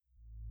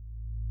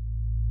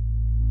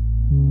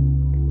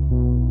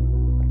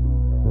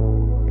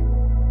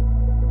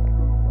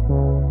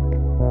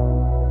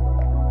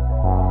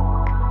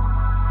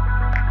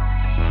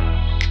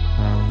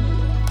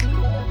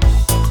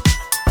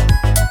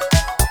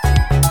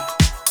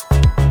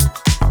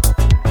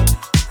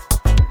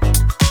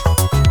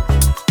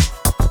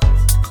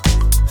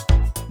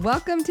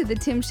Welcome to the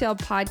Tim Shell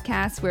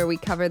Podcast, where we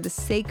cover the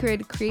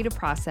sacred creative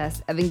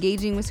process of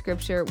engaging with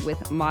Scripture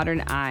with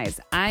modern eyes.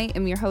 I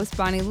am your host,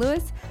 Bonnie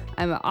Lewis.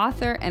 I'm an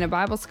author and a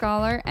Bible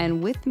scholar,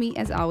 and with me,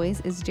 as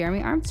always, is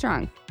Jeremy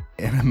Armstrong.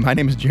 And my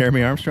name is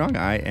Jeremy Armstrong.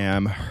 I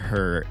am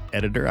her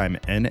editor. I'm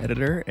an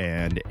editor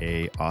and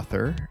a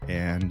author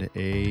and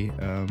a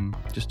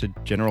just a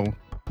general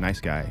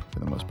nice guy for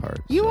the most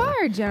part. You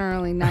are a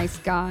generally nice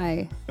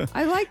guy.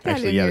 I like that.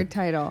 Actually, in your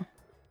title.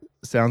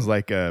 Sounds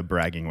like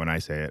bragging when I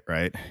say it,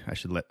 right? I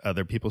should let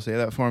other people say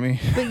that for me.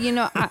 But you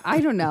know, I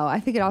don't know.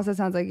 I think it also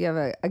sounds like you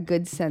have a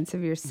good sense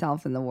of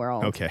yourself in the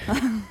world. Okay.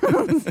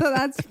 So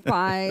that's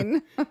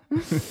fine.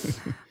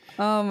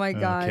 Oh my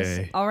gosh.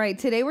 Okay. All right.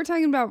 Today we're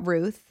talking about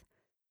Ruth.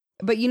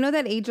 But you know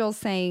that age-old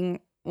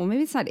saying, well,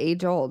 maybe it's not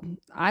age-old.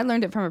 I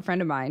learned it from a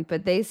friend of mine,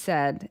 but they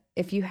said,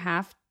 if you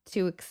have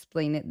to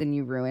explain it, then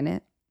you ruin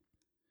it.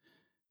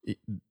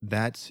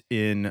 That's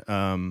in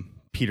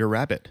Peter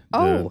Rabbit,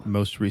 the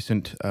most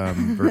recent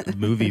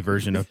movie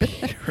version of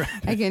Peter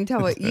Rabbit. I can tell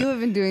what you have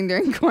been doing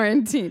during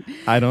quarantine.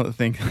 I don't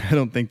think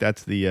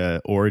that's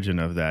the origin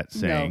of that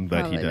saying,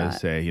 but he does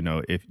say,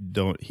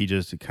 he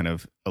just kind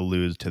of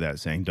alludes to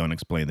that saying, don't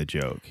explain the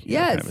joke.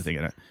 Yes, kind of a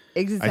thing.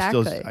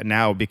 Exactly.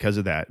 Now, because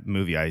of that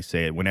movie, I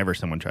say it whenever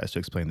someone tries to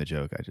explain the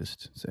joke. I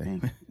just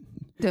say,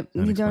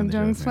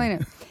 don't explain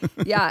it.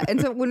 Yeah.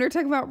 And so when we were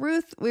talking about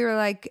Ruth, we were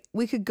like,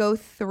 we could go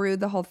through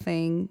the whole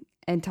thing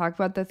and talk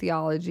about the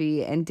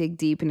theology and dig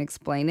deep and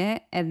explain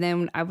it. And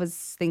then I was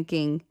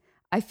thinking,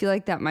 I feel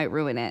like that might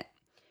ruin it.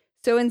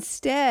 So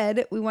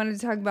instead, we wanted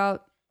to talk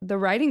about the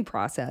writing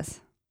process.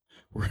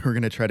 We're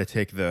going to try to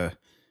take the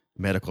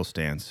medical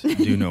stance,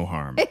 do no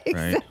harm,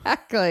 right?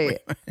 Exactly.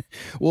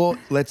 Well,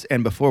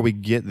 and before we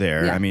get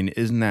there, I mean,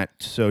 isn't that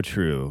so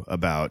true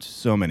about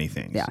so many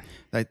things? Yeah.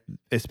 Like,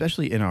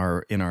 especially in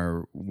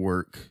our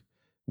work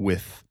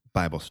with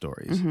Bible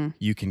stories,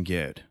 you can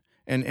get,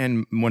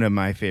 and one of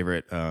my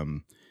favorite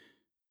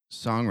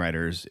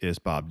songwriters is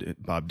Bob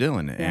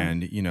Dylan,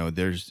 and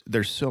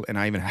there's so, and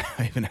I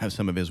even have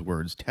some of his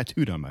words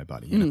tattooed on my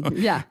body.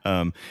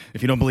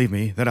 If you don't believe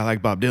me that I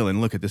like Bob Dylan,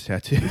 look at this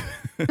tattoo.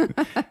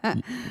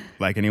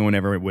 Like anyone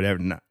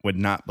would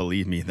not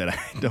believe me that I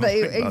don't.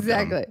 Like Bob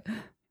exactly. Dylan.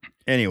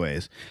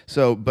 Anyways,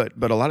 so but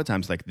a lot of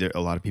times, like a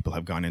lot of people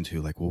have gone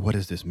into like, well, what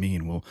does this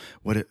mean? Well,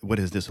 what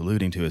is this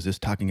alluding to? Is this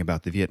talking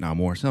about the Vietnam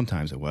War?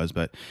 Sometimes it was,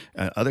 but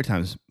other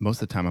times,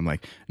 most of the time, I'm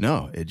like,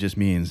 no, it just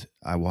means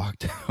I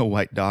walked a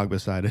white dog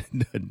beside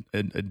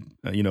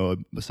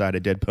beside a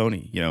dead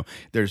pony.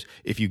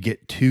 If you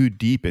get too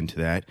deep into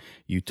that,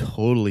 you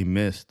totally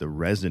miss the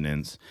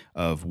resonance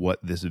of what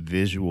this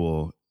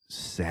visual,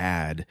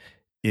 sad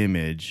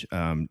image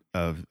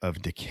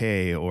of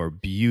decay or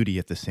beauty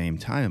at the same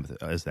time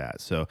as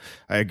that. So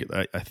I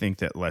think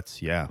that let's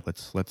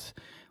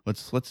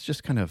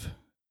just kind of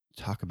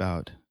talk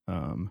about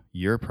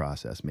your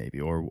process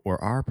maybe or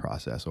our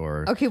process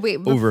or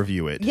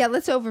overview it. Yeah,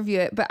 let's overview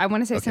it. But I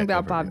want to say something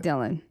about Bob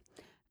Dylan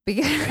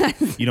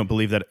because you don't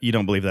believe that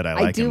I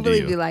like him. I do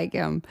believe you like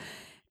him.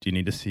 Do you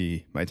need to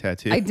see my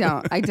tattoo? I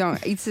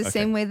don't. It's the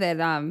same way that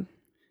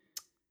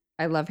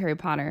I love Harry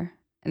Potter,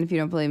 and if you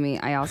don't believe me,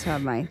 I also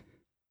have my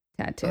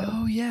tattoo.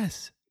 Oh,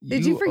 yes.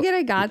 Did you forget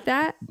I got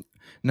that?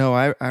 No,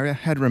 I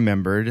had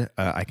remembered.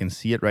 I can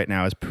see it right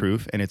now as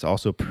proof, and it's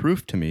also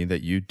proof to me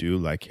that you do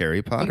like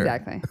Harry Potter.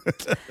 Exactly.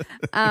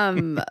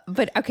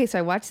 But okay, so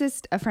I watched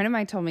this. A friend of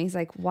mine told me, he's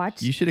like,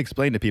 watch. You should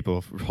explain to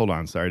people, hold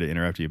on, sorry to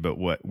interrupt you, but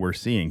what we're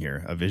seeing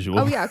here, a visual.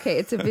 Oh, yeah, okay.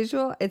 It's a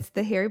visual. It's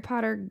the Harry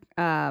Potter,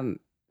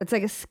 it's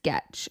like a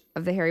sketch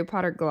of the Harry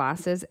Potter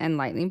glasses and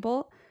lightning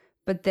bolt,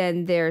 but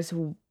then there's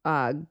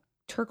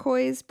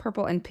turquoise,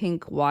 purple, and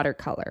pink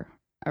watercolor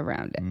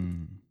around it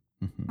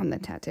on the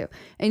tattoo.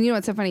 And you know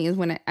what's so funny is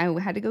when I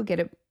had to go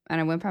get it,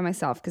 and I went by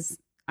myself because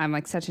I'm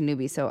like such a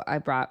newbie, so I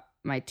brought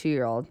my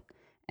 2-year-old,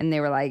 and they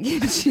were like,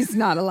 she's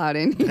not allowed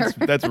in here.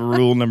 That's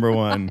rule number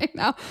one. I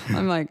know.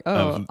 I'm like,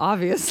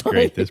 obviously.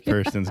 Great, this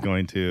person's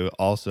going to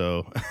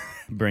also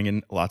bring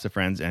in lots of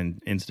friends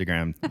and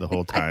Instagram the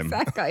whole time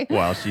exactly.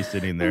 while she's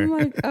sitting there. I'm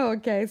like,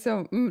 okay.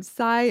 So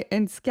Sai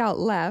and Scout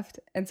left,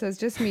 and so it's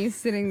just me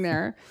sitting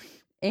there,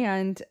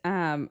 and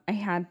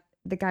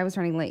the guy was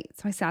running late.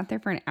 So I sat there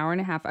for an hour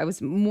and a half. I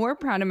was more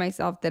proud of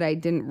myself that I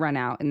didn't run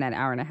out in that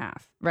hour and a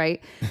half,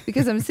 right?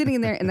 Because I'm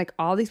sitting there and like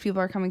all these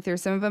people are coming through.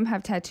 Some of them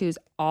have tattoos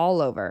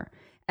all over.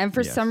 And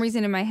for some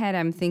reason in my head,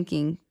 I'm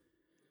thinking,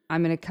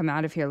 I'm going to come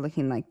out of here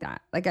looking like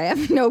that. Like I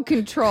have no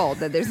control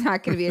that there's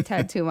not going to be a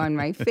tattoo on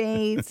my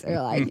face or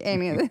like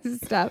any of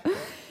this stuff.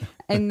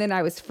 And then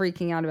I was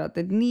freaking out about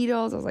the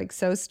needles. I was like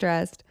so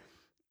stressed.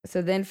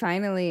 So then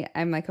finally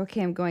I'm like,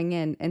 okay, I'm going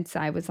in. And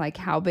Sai was like,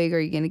 how big are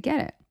you going to get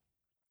it?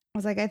 I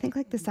was like, I think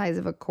like the size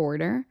of a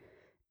quarter.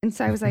 And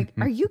so I was like,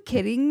 are you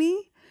kidding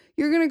me?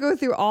 You're going to go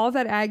through all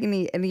that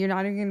agony and you're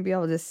not even going to be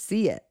able to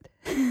see it.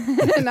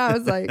 And I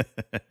was like,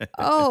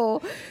 oh.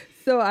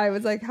 So I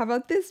was like, how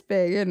about this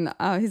big? And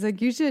he's like,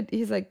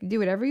 he's like, do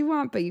whatever you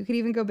want, but you could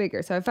even go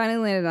bigger. So I finally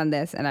landed on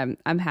this and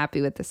I'm happy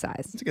with the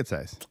size. It's a good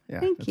size. Yeah.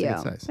 Thank you. A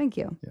good size. Thank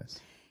you.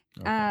 Yes.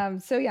 Okay.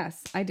 So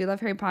yes, I do love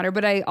Harry Potter,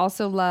 but I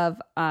also love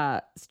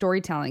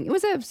storytelling. It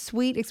was a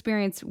sweet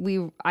experience.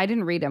 I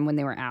didn't read them when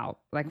they were out,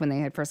 like when they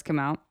had first come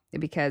out,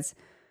 because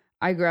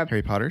I grew up.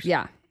 Harry Potter's?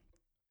 Yeah,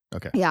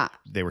 Okay. yeah,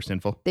 They were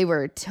sinful? they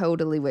were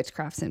totally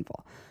witchcraft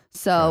sinful.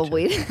 So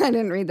Gotcha. I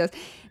didn't read those.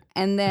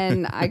 And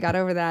then I got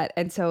over that.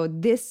 And so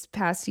this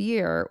past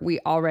year, we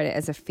all read it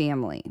as a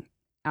family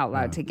out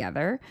loud Oh,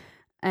 together.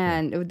 yeah.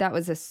 And that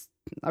was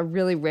a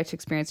really rich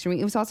experience for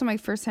me. It was also my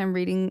first time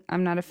reading.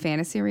 I'm not a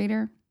fantasy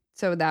reader.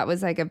 So that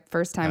was like a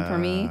first time for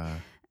me.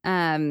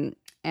 Um,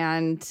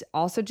 and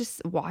also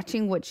just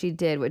watching what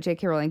what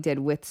J.K. Rowling did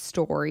with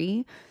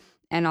story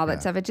and all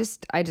that Yeah.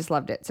 stuff. I just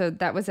loved it. So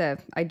that was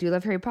I do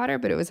love Harry Potter,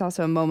 but it was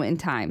also a moment in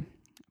time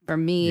for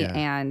me Yeah.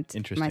 and my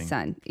Interesting.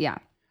 son. Yeah.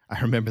 I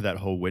remember that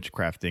whole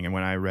witchcraft thing. And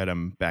when I read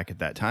them back at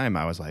that time,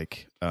 I was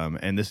like,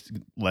 and this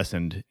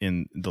lessened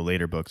in the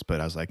later books, but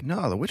I was like,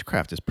 no, the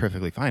witchcraft is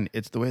perfectly fine.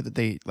 It's the way that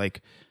they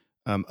like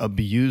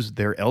abuse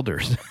their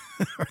elders.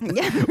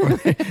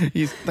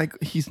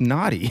 He's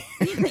naughty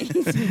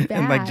He's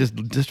and like bad. just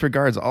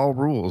disregards all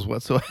rules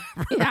whatsoever.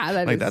 Yeah,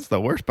 that like is that's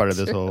the worst part of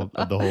this true.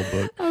 of the whole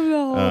book. Of the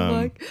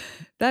whole book.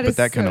 That But is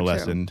that kind so of true.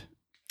 lessened.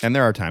 And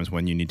there are times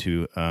when you need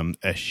to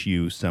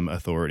eschew some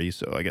authority.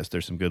 So I guess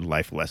there's some good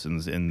life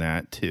lessons in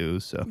that too.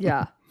 So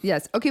Yeah.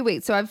 Yes. Okay.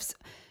 Wait. So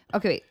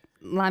Wait.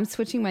 I'm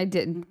switching my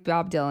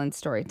Bob Dylan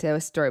story to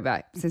a story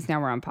about since now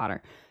we're on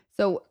Potter.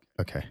 So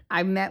okay.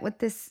 I met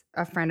with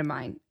a friend of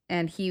mine,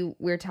 and we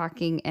were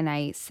talking, and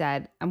I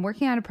said I'm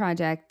working on a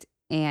project,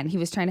 and he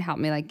was trying to help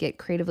me like get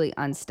creatively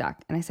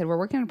unstuck. And I said we're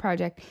working on a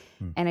project,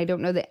 and I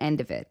don't know the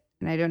end of it,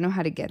 and I don't know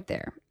how to get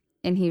there.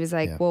 And he was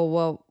like, Yeah.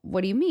 well,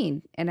 what do you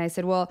mean? And I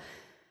said, well,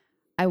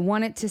 I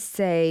wanted to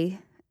say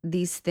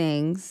these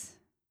things,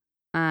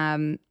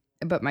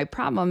 but my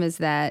problem is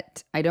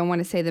that I don't want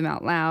to say them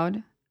out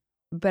loud,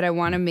 but I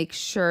want to make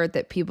sure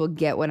that people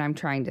get what I'm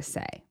trying to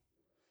say.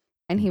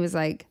 And he was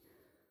like,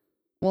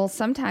 well,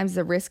 sometimes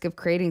the risk of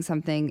creating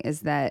something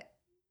is that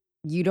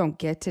you don't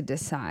get to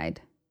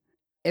decide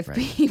if Right.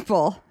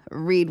 people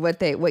read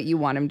what you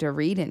want them to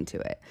read into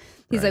it.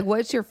 He's Right. like,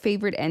 what's your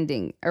favorite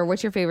ending? Or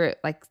what's your favorite,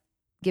 like,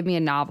 give me a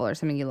novel or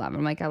something you love.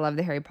 I'm like, I love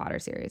the Harry Potter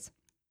series.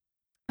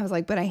 I was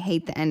like, but I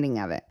hate the ending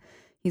of it.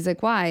 He's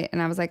like, why?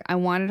 And I was like, I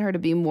wanted her to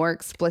be more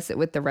explicit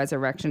with the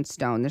resurrection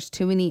stone. There's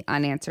too many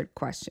unanswered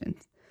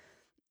questions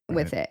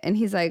with it. And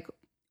he's like,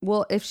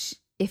 well,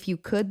 if you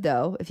could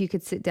though, if you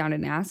could sit down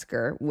and ask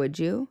her, would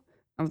you?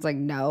 I was like,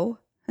 no.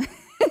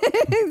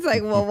 He's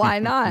like, well, why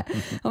not?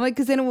 I'm like,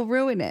 because then it will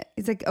ruin it.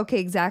 He's like, okay,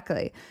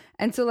 exactly.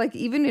 And so like,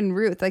 even in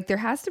Ruth, like there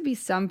has to be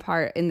some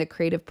part in the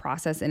creative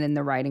process and in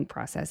the writing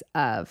process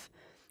of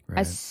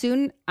Right.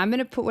 I'm going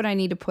to put what I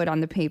need to put on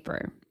the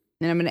paper,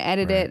 and I'm going to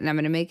edit it, and I'm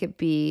going to make it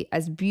be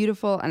as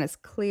beautiful and as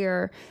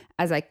clear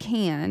as I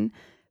can.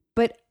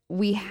 But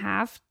we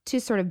have to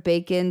sort of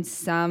bake in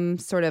some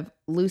sort of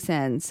loose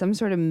ends, some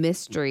sort of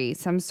mystery,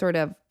 some sort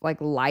of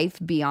like life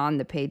beyond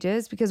the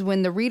pages, because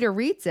when the reader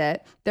reads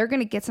it, they're going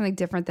to get something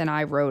different than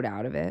I wrote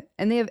out of it.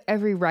 And they have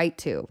every right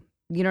to.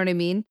 You know what I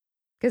mean?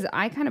 Because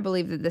I kind of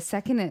believe that the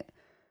second it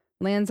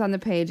lands on the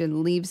page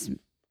and leaves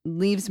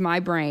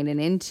my brain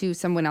and into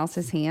someone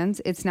else's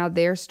hands, it's now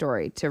their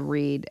story to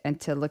read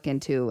and to look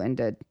into and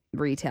to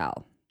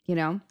retell, you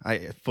know?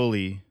 I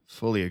fully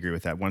agree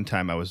with that. One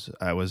time I went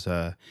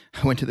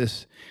to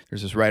there's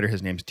this writer,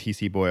 his name's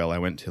T.C. Boyle. I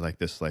went to like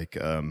this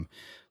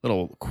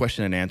little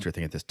question and answer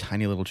thing at this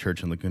tiny little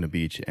church in Laguna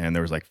Beach, and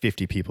there was like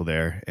 50 people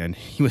there, and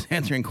he was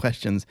answering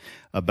questions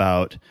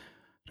about,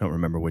 I don't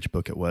remember which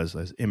book it was,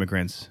 as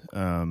immigrants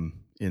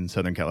in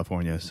Southern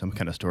California, some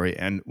kind of story.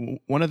 And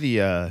one of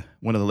the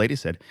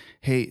ladies said,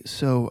 "Hey,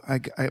 so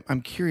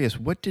I'm curious,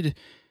 what did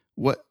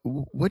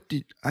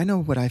I know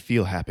what I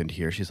feel happened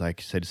here?" She's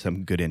like, said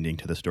some good ending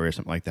to the story or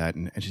something like that,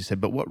 and she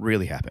said, "But what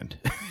really happened?"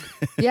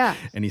 Yeah.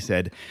 And he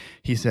said,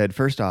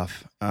 "First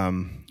off,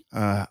 I'm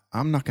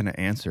not going to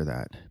answer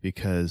that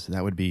because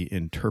that would be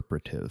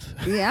interpretive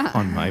Yeah.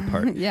 on my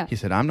part." Yeah. He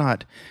said, I'm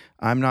not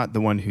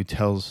the one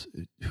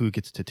who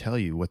gets to tell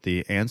you what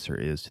the answer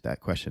is to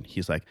that question.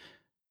 He's like,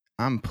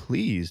 I'm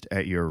pleased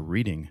at your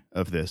reading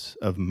of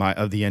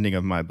the ending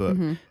of my book,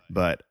 Mm-hmm.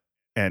 but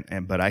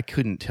I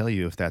couldn't tell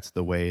you if that's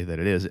the way that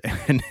it is.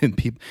 And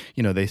people,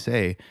 they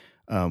say,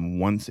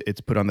 once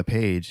it's put on the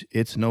page,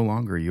 it's no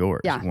longer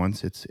yours. Yeah.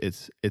 Once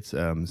it's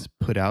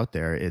put out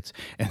there,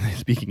 and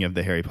speaking of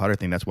the Harry Potter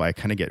thing, that's why I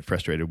kind of get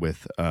frustrated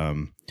with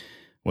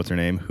what's her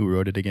name? Who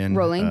wrote it again?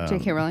 Rowling,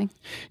 J.K. Rowling.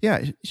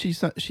 Yeah,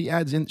 she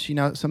adds in. She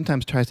now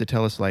sometimes tries to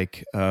tell us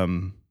like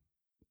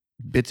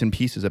bits and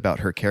pieces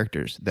about her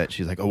characters that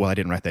she's like, oh well, I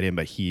didn't write that in,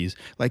 but he's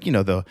like,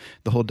 the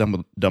whole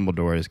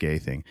Dumbledore is gay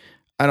thing.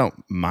 I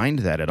don't mind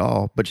that at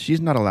all, but she's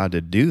not allowed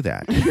to do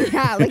that.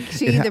 Yeah, like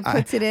she either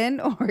puts it in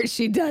or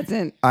she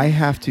doesn't. I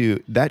have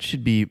to. That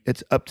should be.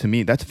 It's up to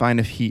me. That's fine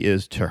if he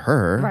is to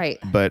her, Right.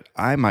 But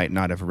I might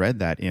not have read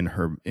that in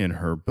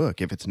her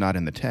book if it's not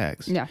in the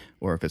text, Yeah.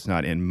 or if it's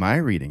not in my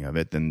reading of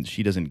it. Then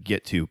she doesn't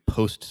get to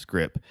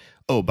postscript.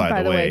 Oh,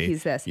 by the way,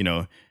 he's this.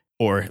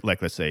 or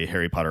like, let's say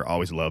Harry Potter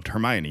always loved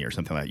Hermione or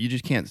something like that. You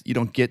just can't, you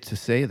don't get to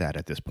say that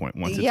at this point.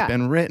 Once it's Yeah.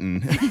 been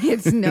written.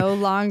 It's no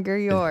longer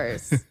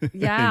yours.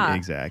 Yeah.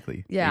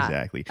 Exactly. Yeah.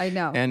 Exactly. I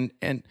know. And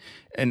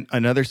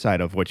another side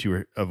of what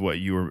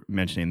you were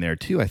mentioning there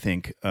too, I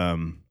think,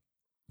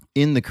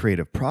 in the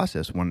creative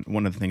process,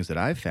 one of the things that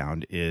I've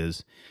found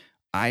is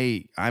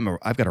I've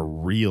got a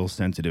real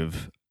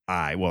sensitive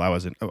eye. Well, I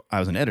was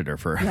an editor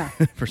for Yeah.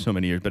 for so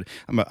many years, but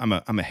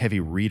I'm a heavy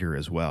reader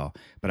as well.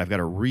 But I've got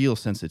a real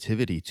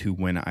sensitivity to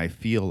when I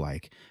feel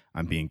like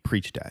I'm being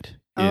preached at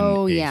in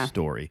a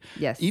story.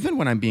 Yes. Even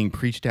when I'm being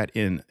preached at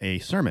in a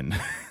sermon.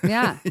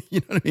 Yeah.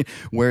 You know what I mean?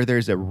 Where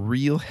there's a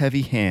real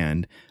heavy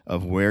hand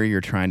of where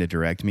you're trying to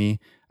direct me.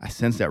 I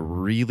sense that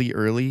really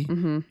early,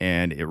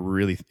 and it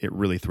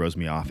really throws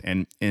me off.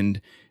 And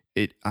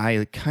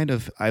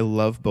I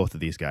love both of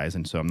these guys,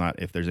 and so I'm not.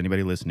 If there's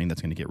anybody listening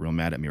that's going to get real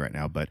mad at me right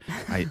now, but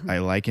I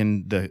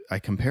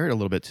compare it a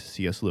little bit to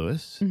C.S.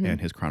 Lewis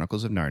and his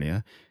Chronicles of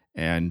Narnia,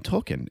 and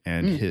Tolkien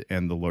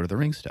and the Lord of the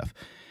Rings stuff.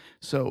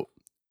 So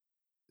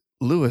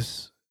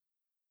Lewis,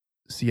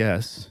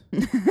 C.S.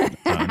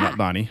 Not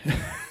Bonnie.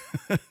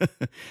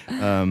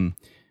 I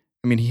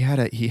mean, he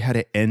had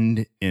an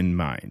end in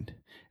mind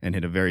and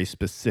had a very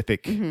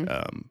specific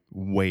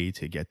way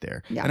to get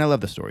there. Yeah. And I love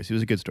the stories. He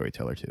was a good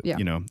storyteller too, Yeah.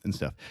 And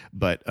stuff.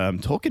 But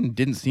Tolkien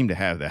didn't seem to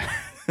have that.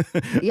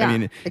 Yeah. I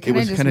mean, it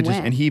was kind of just,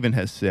 and he even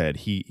has said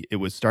it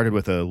was started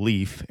with a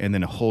leaf, and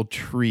then a whole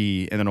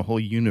tree, and then a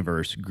whole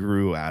universe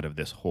grew out of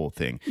this whole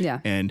thing. Yeah.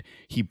 And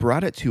he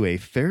brought it to a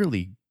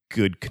fairly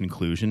good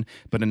conclusion,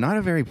 but not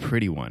a very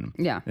pretty one.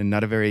 Yeah. And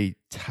not a very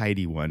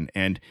tidy one.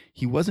 And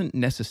he wasn't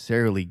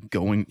necessarily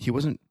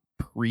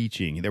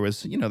preaching. There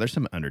was, there's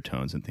some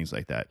undertones and things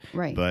like that.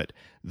 Right. But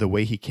the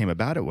way he came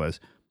about it was,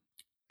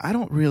 I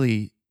don't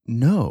really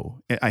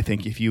know. I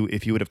think if you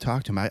would have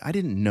talked to him, I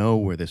didn't know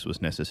where this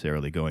was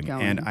necessarily going.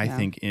 And I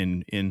think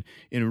in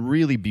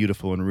really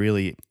beautiful and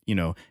really,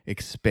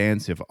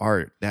 expansive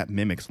art, that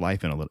mimics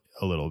life in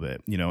a little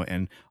bit,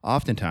 and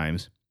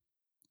oftentimes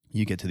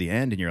you get to the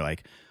end and you're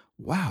like,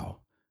 wow,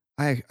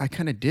 I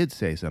kind of did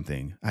say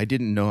something. I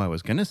didn't know I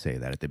was going to say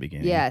that at the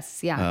beginning.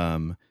 Yes. Yeah.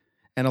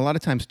 And a lot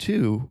of times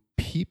too,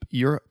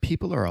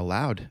 people are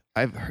allowed.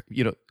 A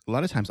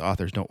lot of times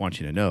authors don't want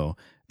you to know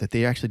that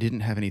they actually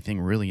didn't have anything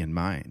really in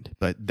mind,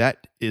 but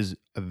that is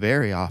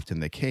very often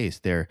the case.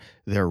 They're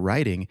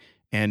writing,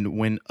 and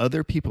when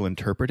other people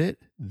interpret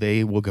it,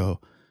 they will go,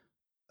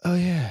 "Oh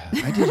yeah,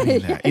 I did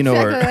mean that," Exactly,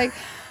 or like,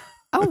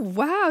 "Oh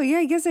wow, yeah,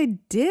 I guess I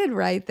did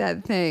write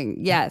that thing."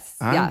 Yes,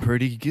 I'm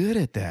pretty good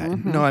at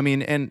that. No, I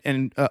mean,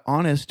 and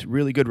honest,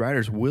 really good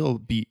writers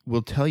will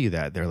tell you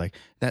that. They're like,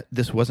 that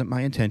this wasn't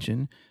my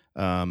intention.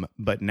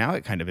 But now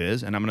it kind of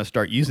is, and I'm going to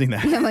start using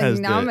that. Yeah, like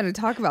now I'm going to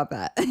talk about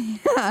that.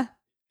 Yeah.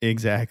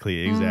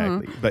 Exactly.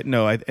 But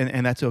no,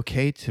 and that's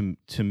okay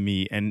to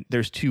me. And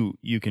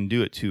you can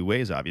do it two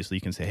ways. Obviously,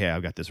 you can say, "Hey,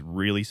 I've got this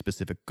really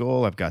specific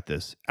goal. I've got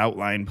this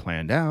outline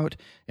planned out,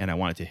 and I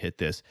want it to hit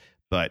this."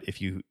 But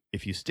if you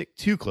stick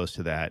too close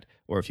to that,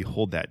 or if you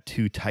hold that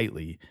too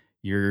tightly,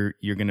 you're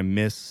going to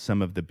miss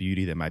some of the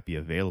beauty that might be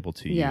available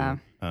to you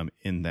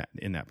in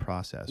that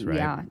process, right?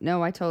 Yeah,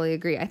 no, I totally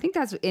agree. I think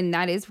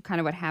that is kind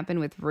of what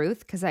happened with Ruth,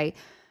 because I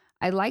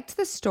liked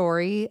the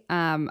story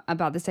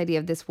about this idea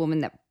of this woman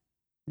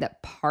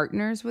that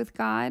partners with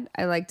God.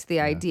 I liked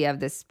the idea of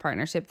this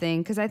partnership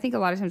thing, because I think a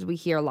lot of times we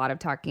hear a lot of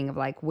talking of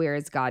like, where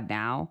is God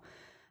now?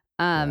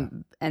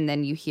 And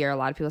then you hear a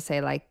lot of people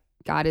say like,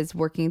 God is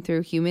working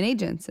through human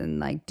agents and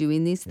like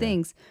doing these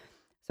things.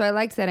 So I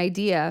liked that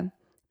idea.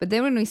 But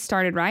then when we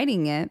started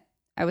writing it,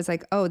 I was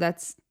like, oh,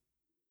 that's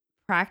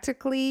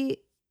practically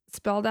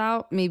spelled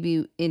out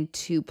maybe in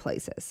two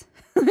places.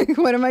 Like,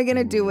 what am I going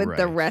to do with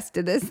the rest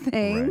of this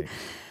thing?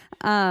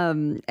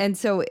 Right. And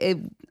so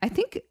I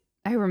think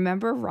I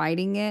remember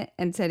writing it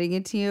and sending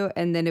it to you.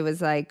 And then it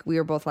was like, we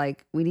were both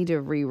like, we need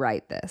to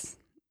rewrite this.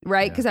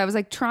 Right. Because I was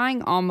like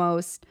trying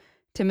almost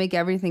to make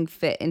everything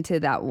fit into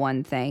that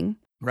one thing.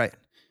 Right.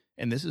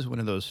 And this is one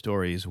of those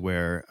stories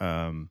where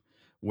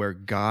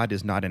God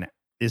is not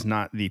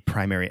the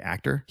primary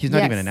actor. He's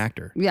not even an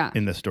actor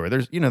in the story.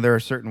 There are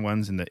certain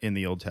ones in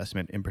the Old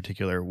Testament in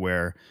particular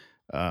where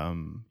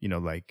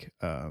like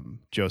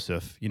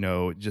Joseph,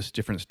 just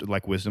different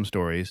like wisdom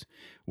stories,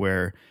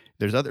 where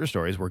there's other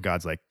stories where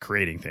God's like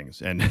creating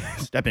things and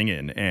stepping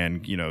in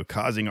and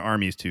causing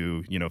armies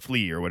to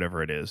flee or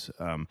whatever it is.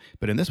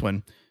 But in this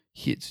one,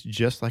 it's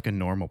just like a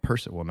normal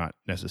person. Well, not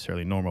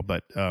necessarily normal,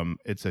 but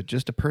it's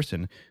just a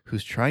person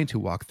who's trying to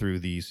walk through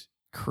these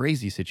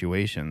crazy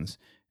situations,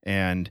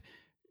 and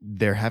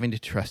they're having to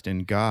trust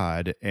in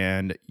God,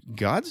 and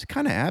God's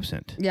kind of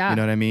absent. Yeah. You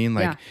know what I mean?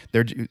 Like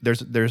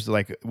there's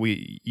like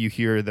you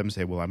hear them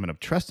say, well, I'm going to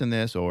trust in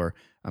this, or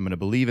I'm going to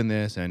believe in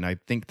this, and I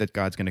think that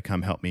God's going to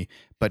come help me.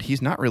 But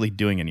he's not really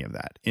doing any of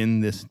that in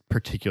this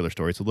particular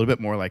story. It's a little bit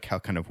more like how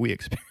kind of we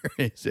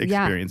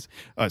experience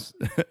us.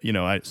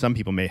 Some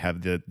people may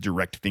have the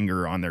direct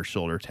finger on their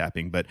shoulder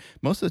tapping, but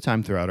most of the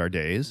time throughout our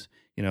days,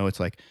 it's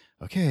like,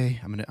 okay,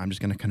 I'm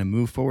just going to kind of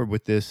move forward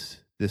with this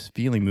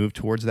feeling, move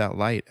towards that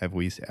light,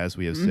 as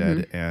we have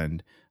said,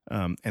 and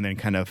and then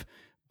kind of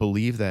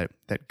believe that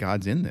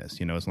God's in this,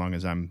 as long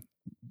as I'm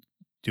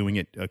doing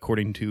it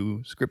according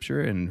to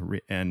scripture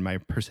and my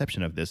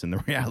perception of this and the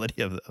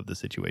reality of the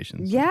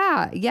situation. So,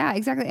 Yeah,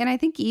 exactly. And I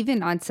think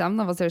even on some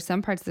levels, there's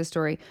some parts of the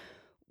story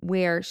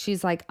where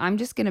she's like, I'm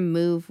just going to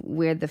move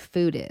where the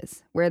food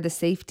is, where the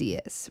safety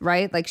is,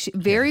 right? Like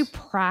very yes.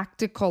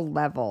 practical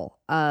level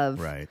of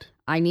Right.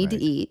 I need to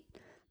Right. eat,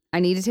 I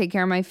need to take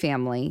care of my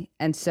family.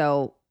 And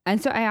so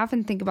I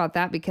often think about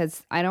that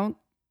because I don't,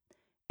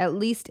 at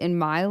least in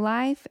my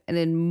life and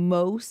in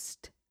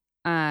most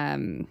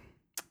um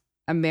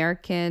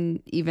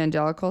American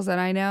evangelicals that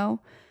I know,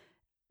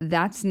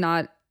 that's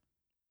not,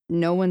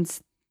 no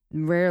one's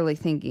rarely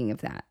thinking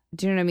of that.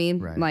 Do you know what I mean?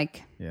 Right.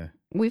 Like, Yeah.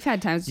 we've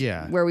had times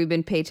Yeah. where we've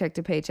been paycheck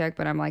to paycheck,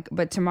 but I'm like,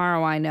 but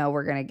tomorrow I know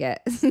we're going to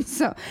get. So,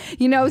 so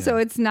Yeah.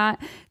 it's not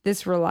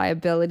this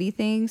reliability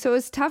thing. So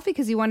it's tough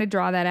because you want to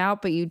draw that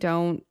out, but you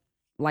don't,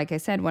 like I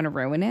said, want to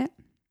ruin it.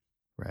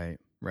 Right.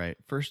 Right.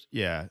 First,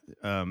 yeah.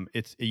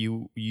 It's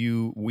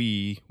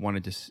we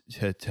wanted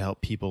to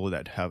help people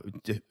that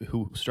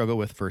who struggle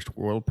with first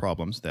world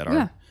problems that are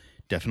Yeah.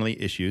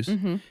 definitely issues,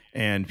 Mm-hmm.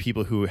 and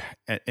people who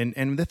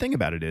and the thing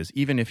about it is,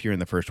 even if you're in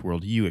the first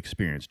world, you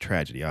experience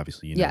tragedy.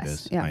 Obviously, you know Yes.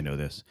 this. Yeah. I know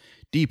this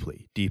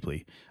deeply,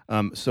 deeply.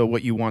 So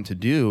what you want to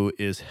do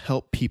is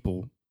help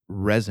people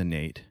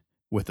resonate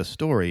with a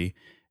story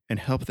and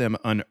help them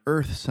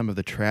unearth some of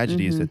the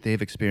tragedies Mm-hmm. that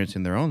they've experienced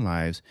in their own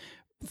lives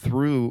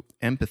through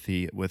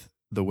empathy with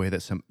the way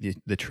that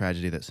the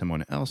tragedy that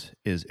someone else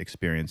is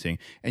experiencing.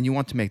 And you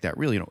want to make that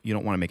real. You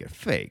don't want to make it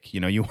fake.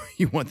 You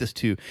want this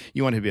to,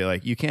 you want to be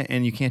like, you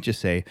can't just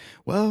say,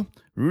 well,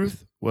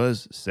 Ruth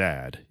was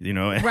sad,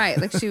 Right,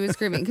 like she was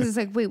screaming because it's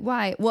like, wait,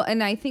 why? Well,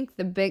 and I think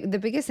the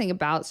biggest thing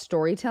about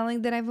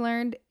storytelling that I've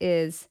learned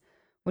is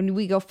when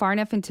we go far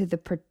enough into the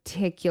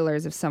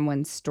particulars of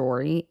someone's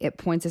story, it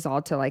points us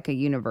all to like a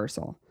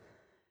universal.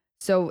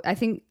 So I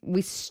think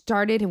we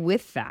started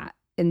with that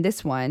in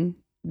this one,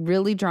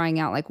 really drawing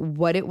out like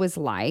what it was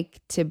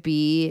like to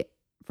be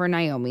for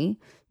Naomi,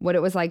 what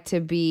it was like to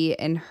be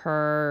in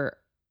her,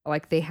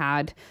 like they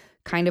had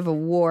kind of a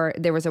war.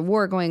 There was a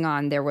war going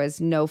on. There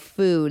was no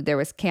food. There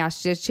was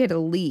chaos. She had to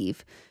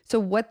leave. So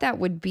what that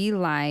would be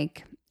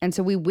like. And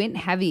so we went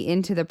heavy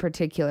into the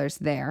particulars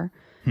there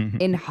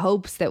in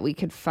hopes that we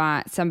could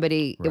find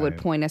somebody, it would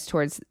Right. point us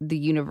towards the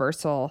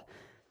universal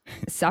I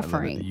love it.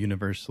 suffering. The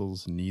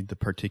universals need the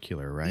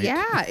particular, right?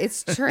 Yeah,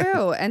 it's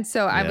true. And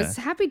so I Yeah. was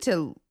happy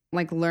to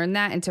like learn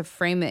that and to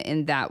frame it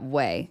in that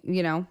way,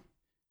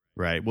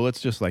 Right. Well, it's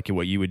just like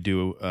what you would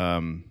do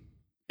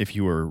if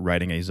you were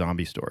writing a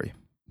zombie story.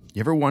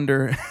 You ever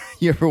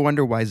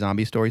wonder why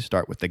zombie stories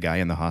start with the guy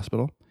in the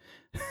hospital?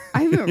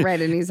 I haven't read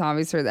any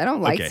zombie stories. I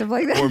don't like Okay. stuff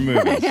like that. Or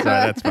movies. So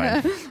that's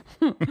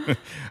fine.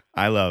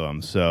 I love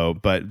them. So,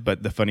 but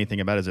the funny thing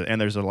about it is, and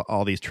there's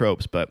all these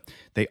tropes, but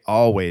they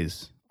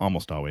almost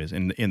always,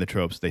 in the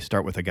tropes, they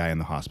start with a guy in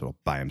the hospital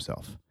by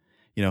himself.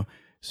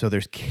 So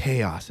there's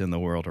chaos in the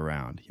world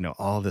around.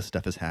 All this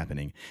stuff is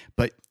happening.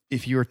 But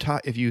if you were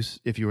taught, if you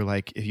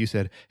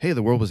said, "Hey,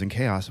 the world was in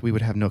chaos," we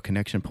would have no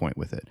connection point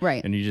with it.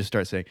 Right. And you just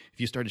start saying,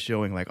 if you started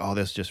showing like all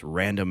this just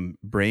random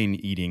brain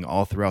eating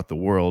all throughout the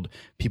world,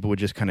 people would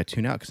just kind of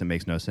tune out because it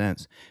makes no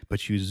sense.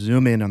 But you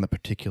zoom in on the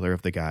particular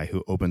of the guy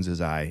who opens his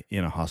eye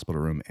in a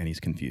hospital room and he's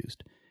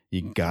confused.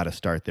 You got to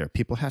start there.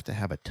 People have to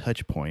have a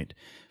touch point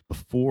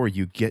before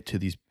you get to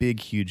these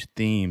big, huge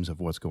themes of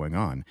what's going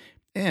on.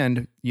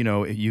 And,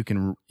 you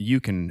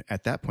can,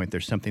 at that point,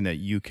 there's something that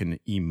you can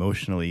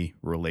emotionally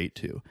relate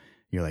to.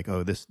 You're like,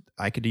 oh,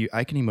 I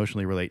can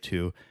emotionally relate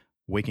to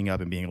waking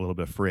up and being a little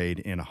bit afraid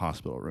in a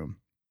hospital room.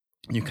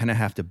 You kind of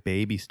have to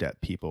baby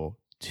step people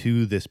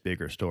to this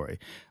bigger story.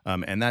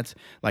 And that's,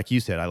 like you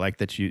said, I like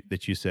that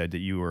you said that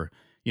you were,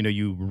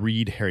 you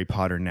read Harry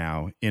Potter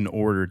now in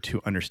order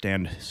to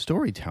understand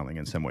storytelling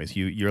in some ways.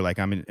 You're like,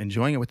 I'm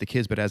enjoying it with the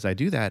kids, but as I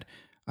do that,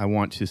 I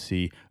want to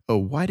see,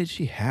 why did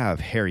she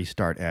have Harry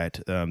start at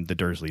the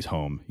Dursleys'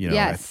 home?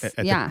 Yes,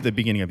 at yeah. the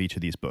beginning of each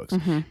of these books,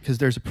 because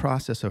there's a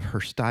process of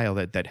her style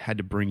that had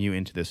to bring you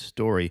into this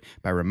story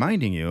by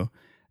reminding you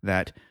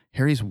that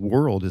Harry's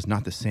world is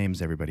not the same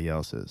as everybody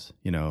else's.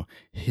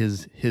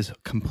 His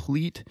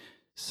complete.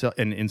 So,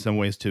 and in some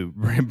ways, to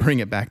bring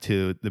it back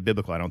to the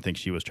biblical, I don't think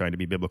she was trying to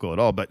be biblical at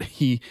all. But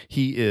he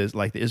is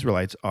like the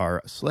Israelites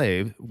were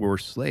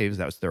slaves.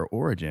 That was their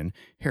origin.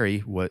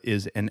 Harry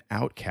is an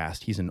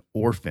outcast. He's an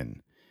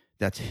orphan.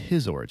 That's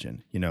his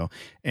origin,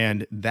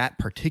 And that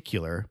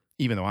particular,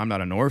 even though I'm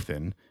not an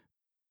orphan,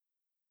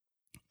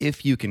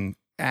 if you can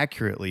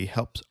accurately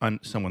help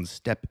someone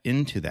step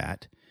into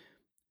that,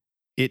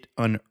 it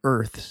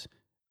unearths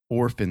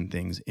orphan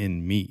things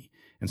in me.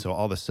 And so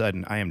all of a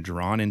sudden, I am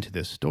drawn into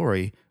this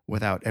story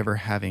without ever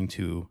having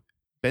to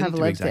been Have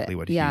through lived exactly it.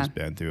 what Yeah. he's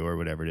been through or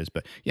whatever it is.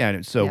 But yeah,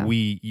 and so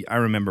Yeah. I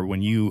remember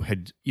when you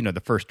had,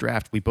 the first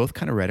draft, we both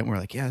kind of read it and we're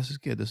like, yeah, this is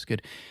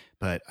good.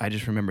 But I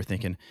just remember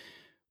thinking,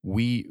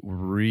 we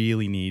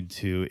really need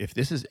to, if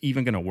this is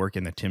even going to work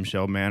in the Tim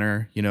Shell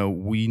manner,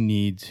 we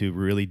need to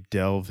really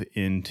delve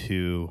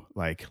into,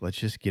 like, let's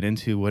just get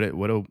into what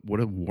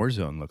a war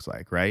zone looks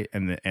like, right?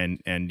 And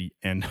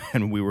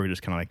we were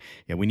just kind of like,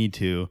 yeah, we need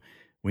to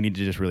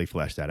just really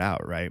flesh that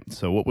out, right?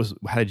 So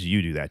how did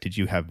you do that? Did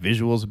you have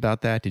visuals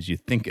about that? Did you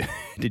think,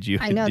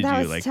 I know did that you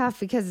was like, tough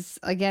because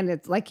again,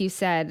 it's like you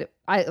said,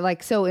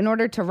 so in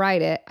order to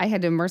write it, I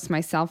had to immerse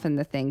myself in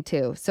the thing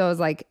too. So I was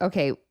like,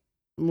 okay,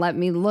 let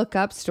me look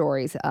up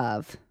stories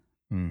of,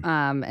 hmm.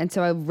 and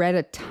so I read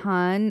a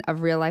ton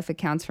of real life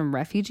accounts from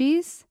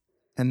refugees.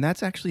 And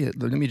that's actually,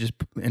 let me just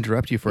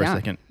interrupt you for a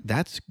second.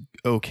 That's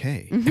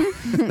okay.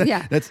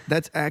 Yeah.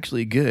 That's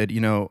actually good.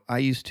 I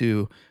used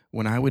to,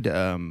 when I would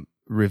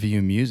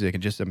review music,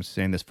 and just I'm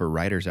saying this for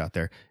writers out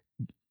there,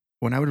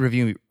 when I would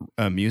review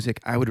music,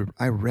 I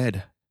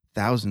read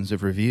thousands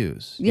of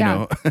reviews,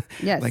 Yeah.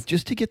 Yes. like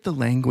just to get the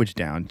language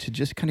down, to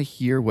just kind of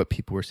hear what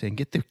people were saying,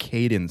 get the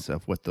cadence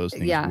of what those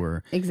things Yeah,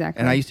 were. exactly.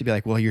 And I used to be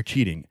like, well, you're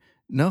cheating.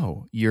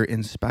 No, you're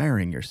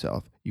inspiring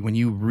yourself. When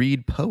you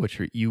read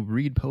poetry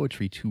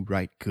to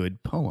write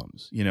good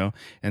poems,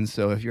 And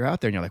so if you're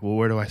out there and you're like, well,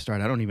 where do I start?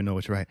 I don't even know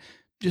what to write.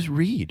 Just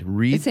read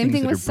The same things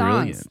thing that with are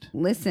songs. brilliant.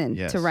 Listen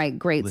Yes. to write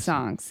great Listen.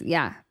 songs.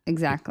 Yeah,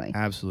 exactly.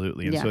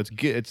 Absolutely. And Yeah. so it's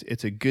good.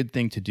 It's a good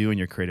thing to do in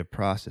your creative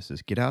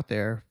processes. Get out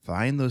there,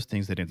 find those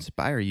things that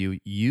inspire you,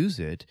 use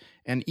it.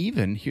 And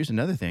even, here's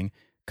another thing,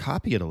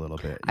 copy it a little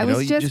bit. I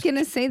was just going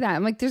to say that.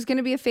 I'm like, there's going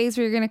to be a phase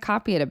where you're going to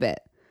copy it a bit.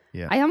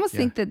 Yeah. I almost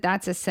think that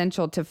that's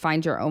essential to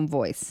find your own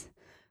voice,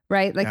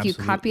 right? Like you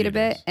copy it a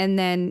bit and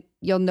then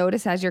you'll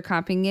notice as you're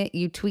copying it,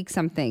 you tweak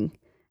something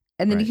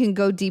and then you can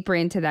go deeper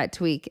into that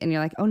tweak and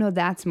you're like, oh no,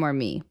 that's more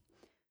me.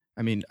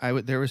 I mean,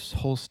 there was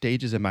whole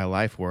stages in my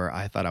life where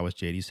I thought I was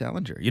J.D.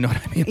 Salinger. You know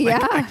what I mean?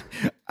 Yeah.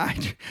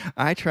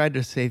 I tried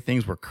to say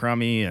things were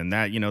crummy and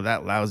that,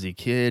 that lousy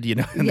kid, and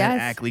Yes. that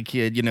Ackley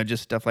kid,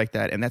 just stuff like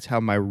that. And that's how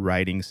my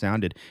writing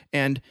sounded,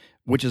 and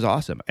which is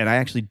awesome. And I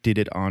actually did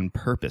it on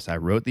purpose. I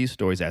wrote these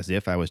stories as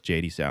if I was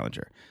J.D.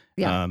 Salinger.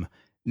 Yeah.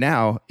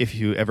 Now, if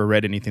you ever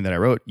read anything that I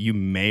wrote, you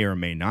may or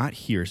may not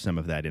hear some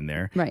of that in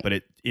there. Right.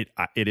 But it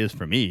is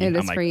for me. It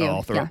is I'm like, for you.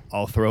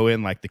 I'll throw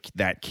in like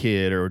that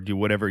kid or do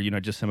whatever,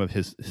 just some of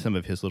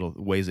his little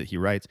ways that he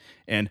writes.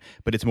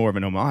 But it's more of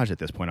an homage at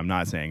this point. I'm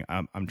not saying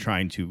I'm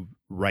trying to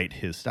write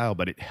his style,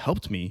 but it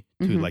helped me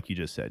to, like you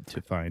just said,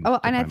 to find. Oh,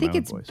 and I find think my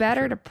own it's voice,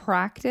 better for to sure.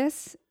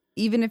 practice,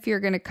 even if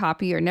you're going to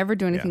copy or never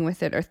do anything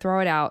with it or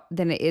throw it out,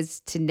 than it is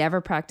to never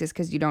practice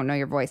because you don't know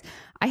your voice.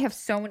 I have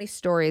so many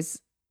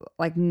stories,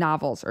 like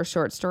novels or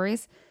short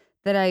stories,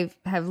 that I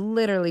have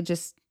literally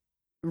just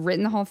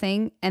written the whole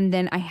thing and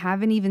then I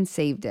haven't even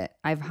saved it.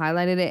 I've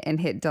highlighted it and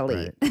hit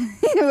delete,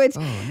 which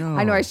Oh, no.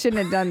 I know I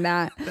shouldn't have done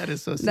that. That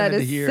is so sad That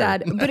to is hear.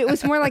 sad. But it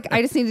was more like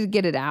I just needed to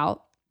get it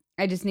out.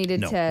 I just needed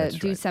No, to that's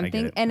do right. I get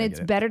something. it. And I it's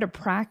get it. better to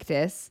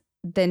practice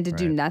than to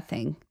do Right.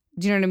 nothing.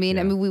 Do you know what I mean?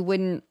 I Yeah. mean, we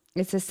wouldn't,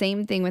 it's the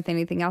same thing with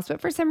anything else.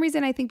 But for some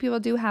reason, I think people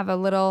do have a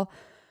little,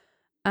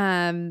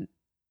 and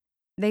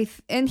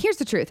here's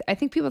the truth. I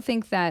think people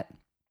think that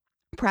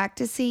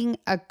practicing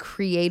a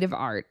creative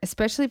art,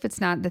 especially if it's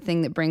not the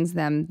thing that brings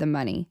them the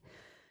money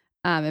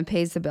and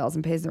pays the bills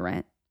and pays the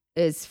rent,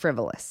 is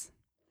frivolous.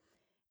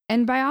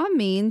 And by all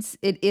means,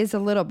 it is a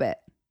little bit,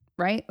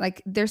 right?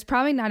 Like there's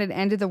probably not an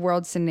end of the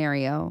world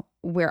scenario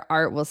where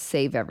art will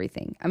save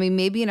everything. I mean,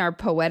 maybe in our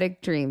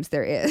poetic dreams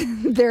there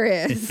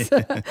is,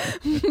 but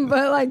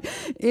like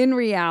in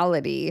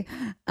reality,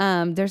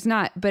 there's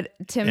not. But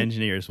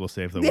Engineers will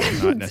save the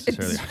world, not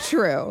necessarily. It's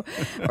true,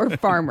 or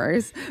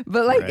farmers,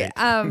 but like,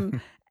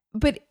 Right.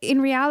 but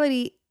in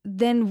reality,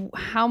 then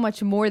how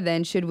much more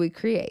then should we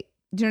create?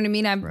 Do you know what I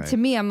mean? Right. To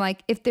me, I'm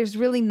like, if there's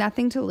really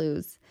nothing to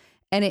lose,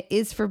 and it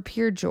is for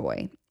pure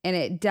joy, and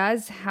it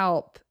does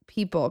help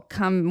people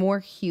come more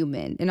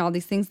human and all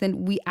these things,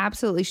 then we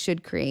absolutely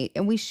should create,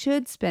 and we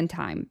should spend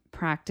time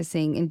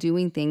practicing and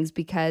doing things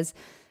because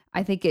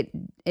I think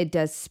it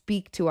does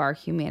speak to our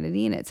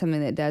humanity, and it's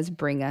something that does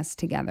bring us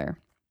together.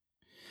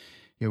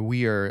 Yeah,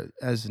 we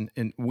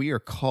are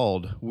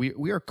called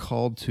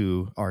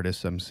to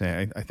artists. I'm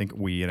saying, I think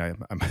we, and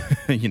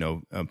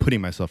I'm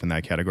putting myself in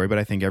that category, but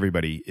I think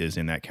everybody is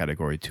in that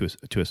category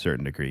to a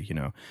certain degree.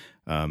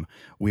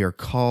 We are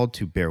called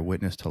to bear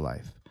witness to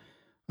life.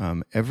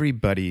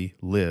 Everybody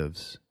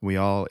lives. We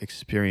all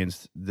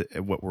experience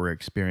what we're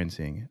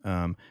experiencing.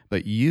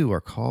 But you are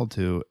called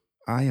to.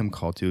 I am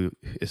called to.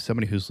 As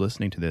somebody who's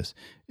listening to this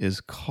is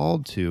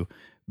called to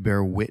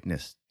bear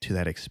witness to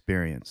that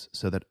experience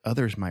so that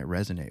others might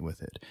resonate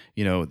with it.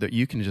 That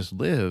you can just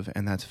live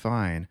and that's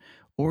fine,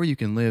 or you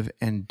can live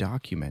and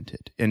document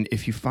it. And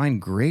if you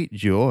find great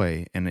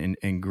joy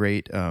and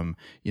great,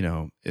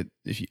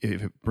 if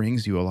it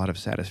brings you a lot of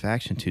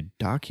satisfaction to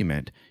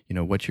document,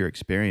 what your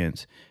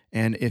experience,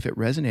 and if it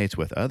resonates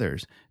with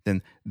others,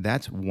 then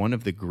that's one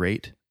of the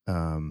great,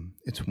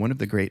 it's one of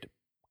the great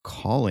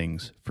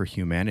callings for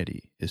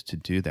humanity is to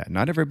do that.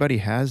 Not everybody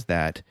has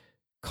that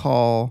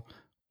call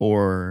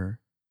or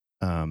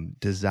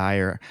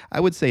desire. I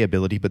would say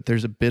ability, but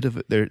there's a bit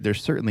of there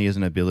certainly is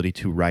an ability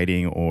to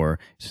writing or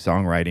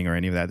songwriting or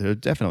any of that. They're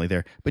definitely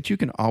there, but you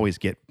can always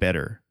get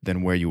better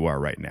than where you are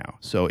right now.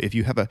 So if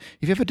you have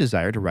a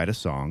desire to write a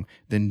song,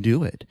 then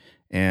do it.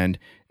 And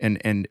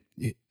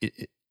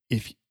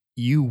if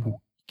you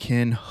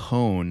can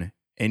hone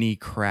any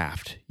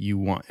craft you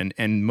want,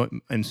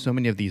 and so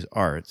many of these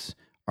arts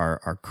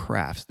are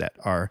crafts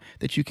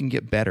that you can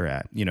get better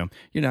at. You're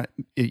not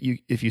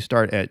if you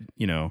start at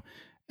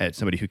at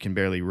somebody who can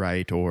barely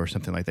write or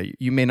something like that,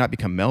 you may not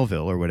become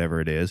Melville or whatever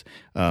it is,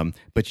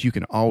 but you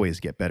can always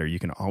get better. You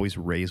can always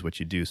raise what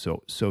you do.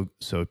 So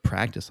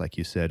practice, like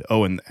you said.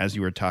 Oh, and as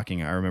you were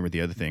talking, I remember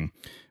the other thing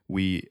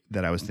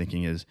that I was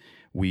thinking is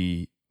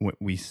we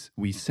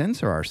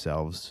censor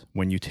ourselves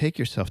when you take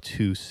yourself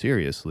too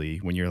seriously.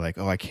 When you're like,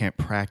 oh, I can't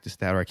practice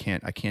that, or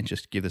I can't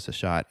just give this a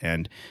shot.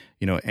 And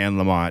Anne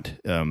Lamott,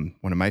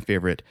 one of my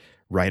favorite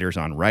writers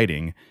on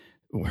writing,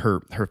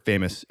 her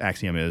famous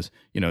axiom is,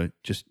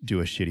 just do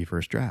a shitty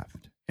first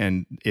draft.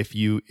 And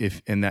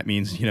and that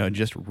means,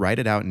 just write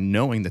it out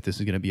knowing that this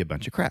is going to be a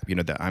bunch of crap,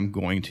 that I'm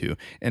going to.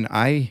 And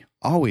I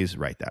always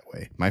write that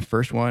way. My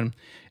first one,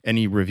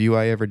 any review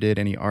I ever did,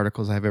 any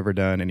articles I've ever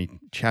done, any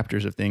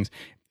chapters of things,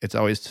 it's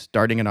always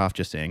starting it off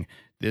just saying,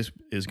 this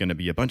is going to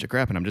be a bunch of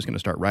crap and I'm just going to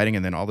start writing.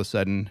 And then all of a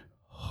sudden,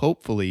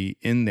 hopefully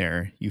in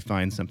there, you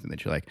find something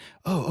that you're like,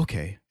 oh,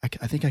 okay,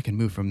 I think I can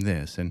move from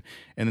this. And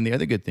then the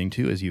other good thing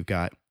too, is you've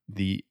got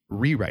the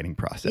rewriting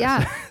process.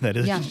 Yeah. That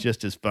is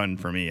just as fun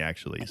for me,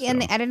 actually. So.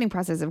 And the editing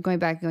process of going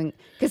back and going,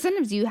 because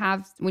sometimes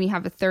when you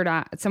have a third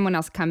someone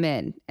else come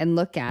in and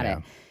look at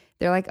it,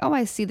 they're like, oh,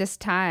 I see this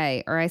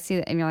tie, or I see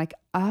that. And you're like,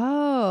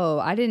 oh,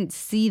 I didn't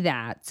see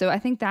that. So I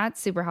think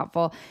that's super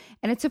helpful.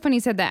 And it's so funny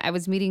you said that.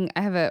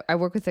 I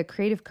work with a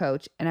creative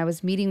coach, and I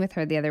was meeting with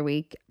her the other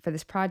week for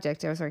this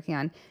project I was working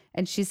on.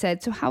 And she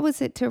said, so how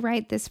was it to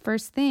write this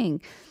first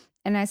thing?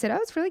 And I said, oh,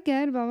 it's really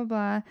good, blah, blah,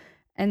 blah.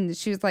 And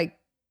she was like,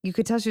 you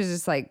could tell she was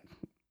just like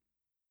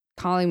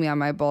calling me on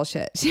my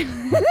bullshit. She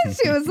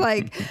was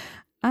like,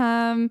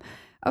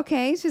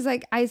 okay. She's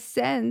like, I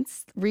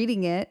sense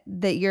reading it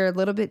that you're a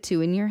little bit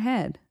too in your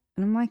head.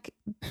 And I'm like,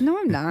 no,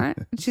 I'm not.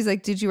 She's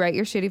like, did you write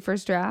your shitty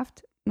first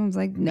draft? And I was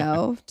like,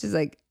 no. She's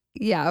like,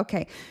 yeah,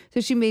 okay. So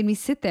she made me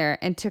sit there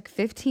and took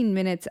 15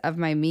 minutes of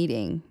my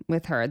meeting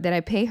with her that I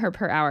pay her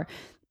per hour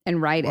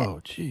and write it. Oh,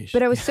 geez.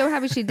 But I was so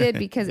happy she did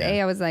because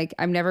I was like,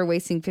 I'm never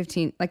wasting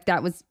 15, like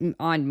that was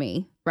on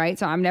me, right?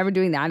 So I'm never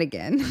doing that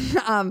again.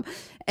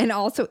 And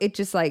also it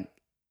just like,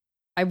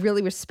 I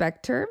really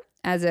respect her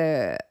as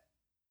a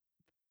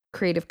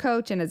creative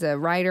coach and as a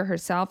writer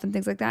herself and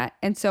things like that.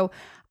 And so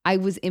I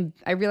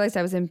realized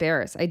I was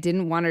embarrassed. I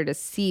didn't want her to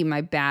see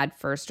my bad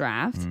first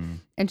draft.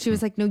 And she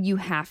was like, no, you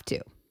have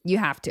to.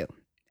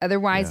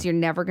 Otherwise you're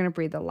never going to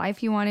breathe the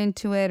life you want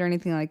into it or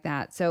anything like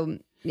that. So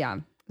yeah.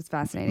 It's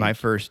fascinating. My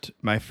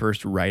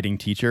first writing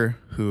teacher,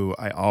 who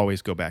I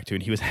always go back to,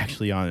 and he was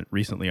actually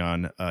recently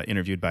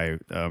interviewed by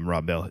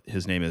Rob Bell.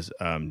 His name is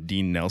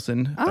Dean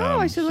Nelson. Oh,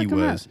 I should look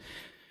him up.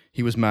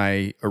 He was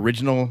my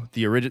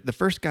the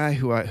first guy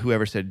who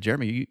ever said,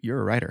 Jeremy,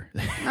 you're a writer.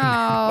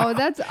 Oh,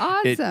 that's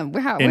awesome.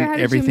 How did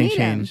everything you meet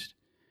changed.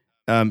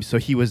 So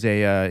he was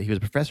a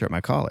professor at my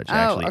college,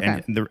 actually.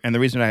 Okay. And the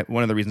reason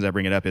one of the reasons I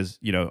bring it up is,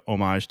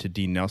 homage to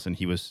Dean Nelson.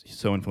 He was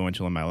so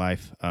influential in my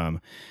life.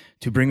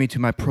 To bring me to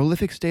my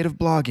prolific state of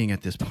blogging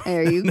at this point.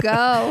 There you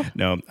go.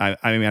 No,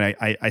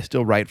 I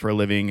still write for a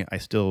living. I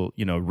still,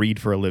 read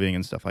for a living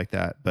and stuff like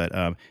that. But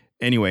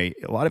anyway,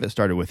 a lot of it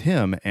started with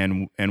him,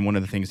 and one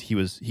of the things he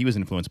was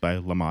influenced by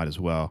Lamott as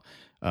well.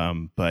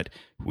 But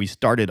we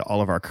started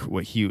all of our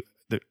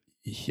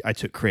I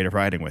took creative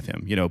writing with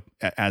him.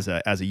 As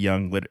a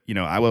young I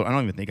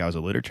don't even think I was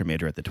a literature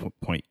major at the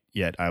point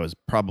yet. I was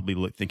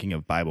probably thinking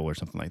of Bible or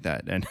something like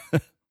that, and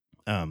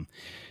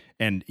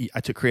I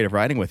took creative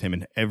writing with him,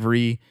 and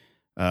every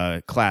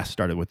class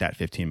started with that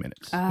 15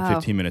 minutes.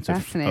 15 minutes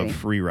of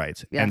free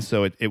writes. Yeah. And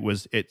so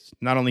it's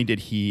not only did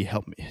he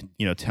help me,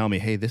 tell me,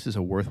 hey, this is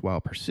a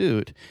worthwhile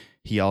pursuit,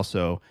 he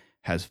also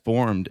has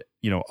formed,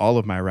 all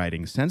of my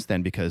writing since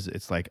then, because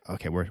it's like,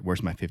 okay,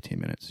 where's my 15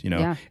 minutes,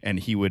 Yeah.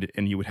 And you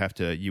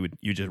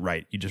just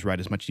write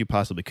as much as you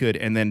possibly could.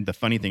 And then the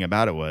funny thing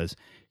about it was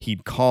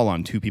he'd call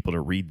on two people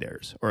to read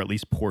theirs, or at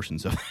least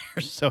portions of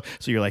theirs. So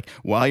you're like,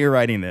 while you're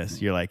writing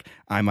this, you're like,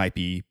 I might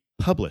be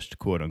published,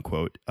 quote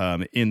unquote,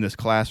 in this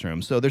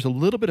classroom. So there's a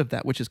little bit of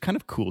that, which is kind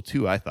of cool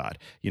too. I thought,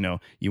 you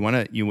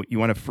want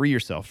to free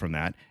yourself from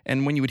that.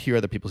 And when you would hear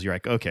other people's, you're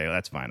like, okay,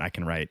 that's fine. I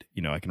can write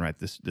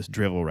this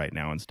drivel right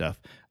now and stuff.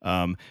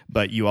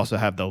 But you also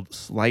have the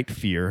slight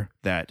fear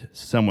that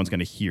someone's going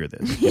to hear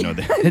this,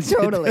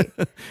 Totally.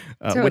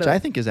 Which I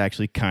think is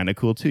actually kind of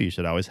cool too. You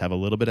should always have a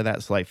little bit of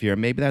that slight fear.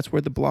 Maybe that's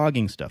where the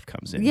blogging stuff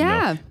comes in.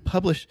 Yeah.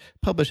 Publish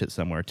it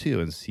somewhere too,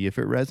 and see if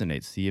it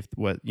resonates. See if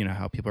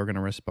how people are going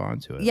to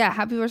respond to it. Yeah,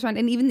 how people respond,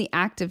 and even the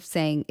act of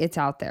saying it's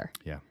out there.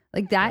 Yeah.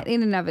 Like that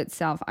in and of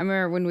itself. I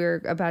remember when we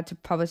were about to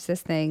publish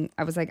this thing,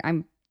 I was like,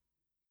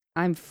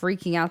 I'm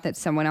freaking out that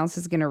someone else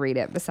is going to read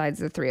it besides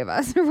the three of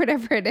us or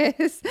whatever it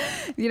is.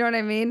 You know what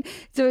I mean?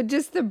 So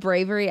just the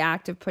bravery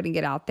act of putting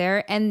it out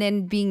there and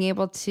then being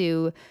able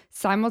to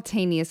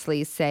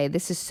simultaneously say,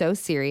 this is so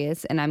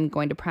serious and I'm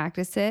going to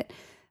practice it.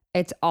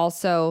 It's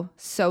also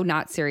so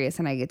not serious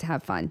and I get to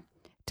have fun.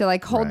 To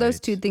like hold those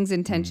two things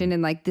in tension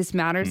and like, this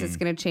matters. It's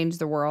going to change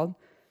the world.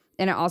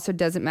 And it also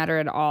doesn't matter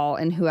at all.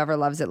 And whoever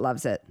loves it,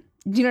 loves it.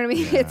 Do you know what I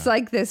mean? Yeah. It's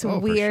like this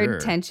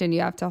weird tension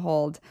you have to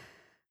hold.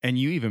 And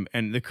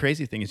and the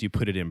crazy thing is you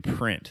put it in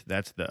print.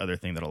 That's the other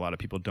thing that a lot of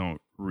people don't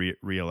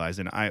realize.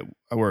 And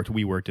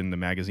we worked in the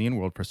magazine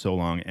world for so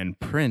long, and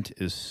print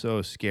is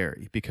so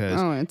scary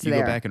because you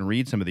go back and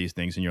read some of these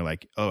things and you're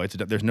like, oh,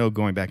 there's no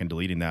going back and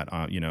deleting that,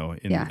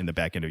 in the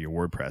back end of your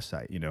WordPress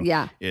site,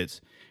 Yeah.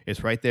 It's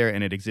right there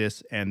and it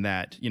exists. And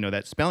that,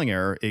 that spelling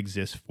error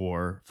exists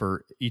for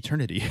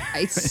eternity.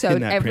 So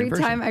every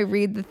time I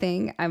read the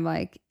thing, I'm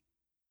like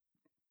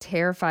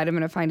terrified I'm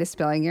going to find a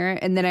spelling error.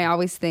 And then I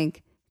always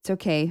think, it's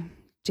okay.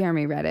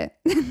 Jeremy read it.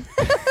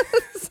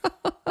 So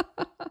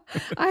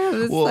I have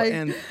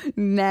this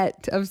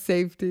net of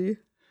safety.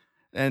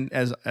 And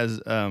as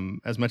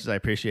much as I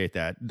appreciate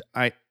that,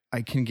 I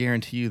can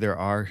guarantee you there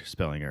are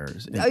spelling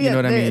errors. Oh, yeah, you know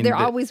what I mean? There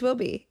always will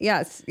be.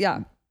 Yes.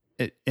 Yeah.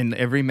 In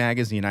every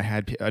magazine I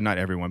had, not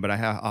everyone, but I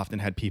have often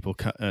had people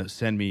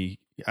send me.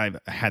 I've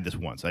had this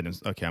once.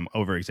 I'm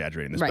over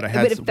exaggerating this, right. but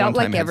But it felt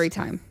like every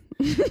time.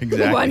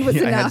 Exactly. One was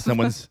enough. I had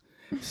someone's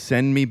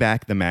send me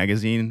back the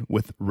magazine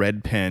with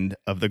red pen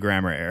of the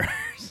grammar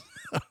errors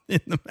in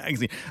the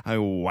magazine.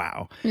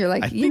 Wow. You're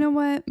like, you know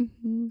what?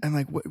 I'm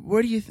like,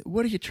 what are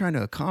you trying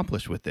to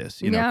accomplish with this?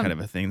 Kind of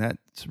a thing.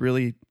 That's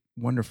really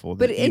wonderful.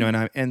 But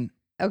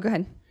oh, go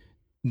ahead.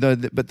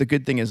 But the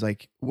good thing is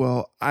like,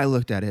 well, I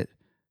looked at it.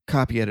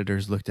 Copy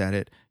editors looked at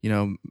it,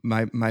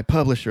 my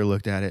publisher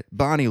looked at it,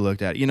 Bonnie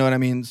looked at it, you know what I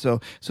mean?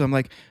 So I'm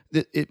like,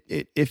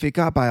 if it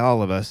got by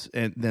all of us,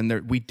 and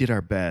then we did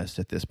our best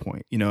at this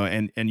point,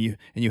 and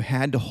you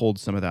had to hold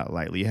some of that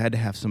lightly. You had to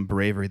have some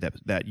bravery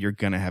that you're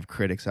gonna have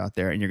critics out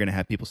there, and you're gonna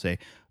have people say,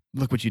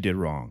 look what you did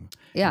wrong.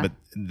 Yeah. But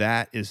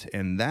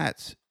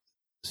that's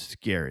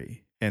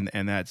scary, and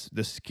that's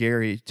the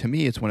scary, to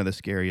me, it's one of the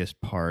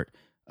scariest part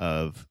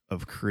of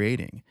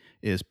creating,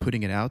 is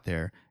putting it out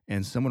there.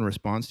 And someone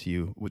responds to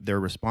you, their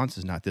response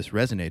is not, this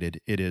resonated.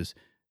 It is,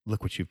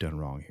 look what you've done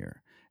wrong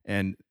here.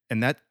 And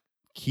that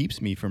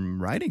keeps me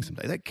from writing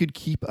sometimes. That could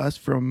keep us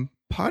from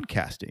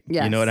podcasting.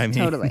 Yes, you know what I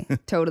mean?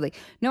 Totally.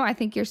 No, I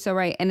think you're so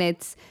right. And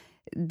it's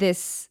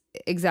this,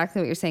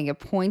 exactly what you're saying. It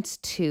points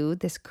to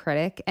this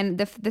critic. And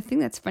the thing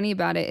that's funny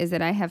about it is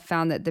that I have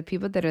found that the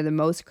people that are the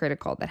most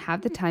critical, that have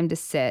the time to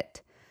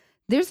sit.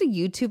 There's a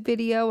YouTube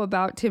video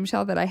about Tim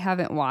Shell that I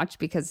haven't watched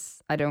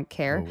because I don't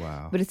care. Oh,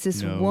 wow. But it's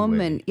this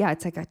woman. Way. Yeah,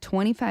 it's like a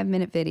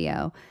 25-minute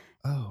video.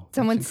 Oh,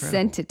 someone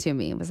sent it to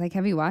me. It was like,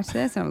 have you watched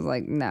this? And I was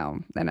like,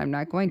 no, then I'm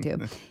not going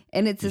to.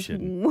 And it's this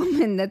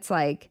woman that's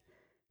like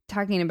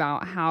talking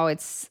about how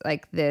it's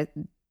like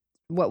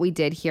what we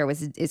did here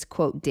is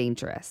quote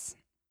dangerous.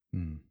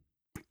 Mm.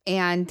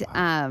 And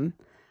wow.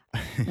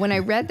 When I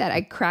read that,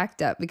 I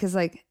cracked up because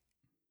like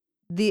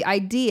the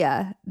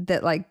idea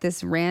that like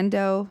this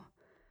rando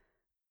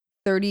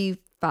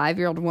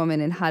 35-year-old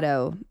woman in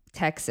Hutto,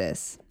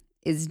 Texas,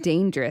 is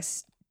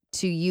dangerous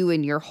to you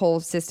and your whole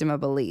system of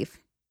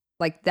belief.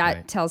 Like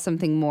that tells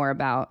something more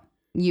about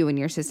you and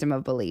your system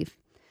of belief.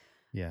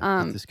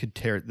 Yeah, this could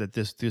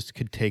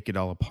take it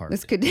all apart.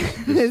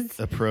 This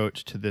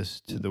approach to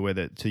the way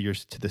that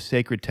to the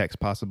sacred text,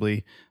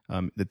 possibly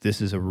that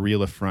this is a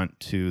real affront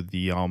to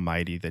the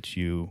Almighty that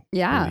you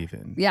believe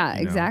in. Yeah,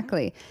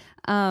 exactly.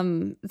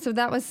 So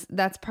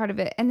that's part of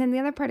it. And then the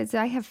other part is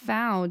that I have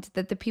found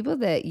that the people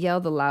that yell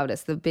the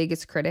loudest, the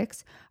biggest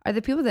critics, are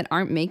the people that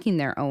aren't making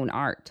their own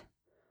art.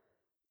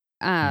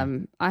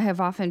 I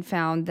have often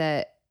found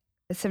that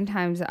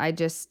sometimes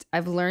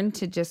I've learned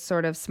to just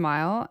sort of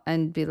smile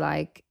and be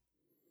like,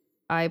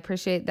 I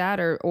appreciate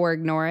that or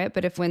ignore it.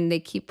 But when they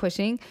keep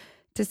pushing,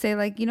 to say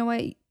like, you know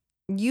what,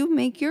 you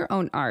make your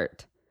own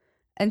art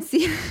and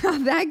see how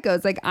that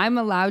goes. Like I'm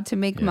allowed to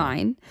make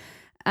mine.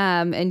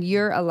 And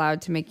you're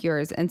allowed to make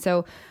yours. And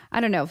so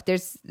I don't know if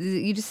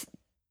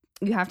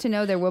you have to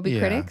know there will be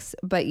critics,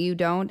 but you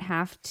don't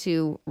have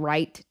to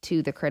write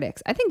to the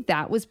critics. I think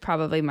that was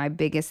probably my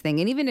biggest thing.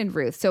 And even in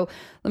Ruth. So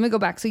let me go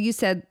back. So you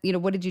said,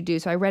 what did you do?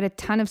 So I read a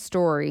ton of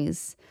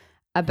stories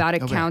about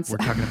accounts. We're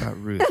talking about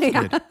Ruth.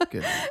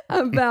 Good.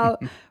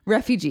 About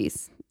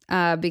refugees,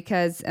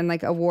 and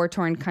like a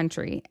war-torn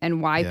country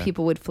and why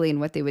people would flee and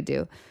what they would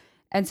do.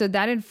 And so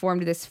that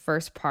informed this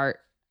first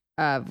part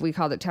of, we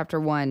called it chapter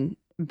 1,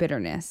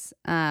 bitterness,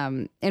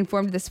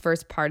 informed this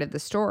first part of the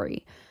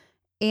story.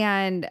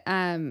 And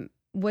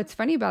what's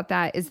funny about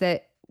that is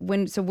that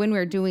when we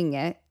were doing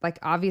it, like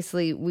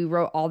obviously we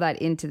wrote all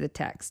that into the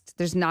text.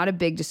 There's not a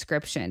big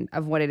description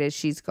of what it is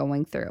she's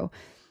going through,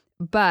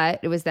 but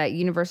it was that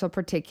universal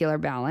particular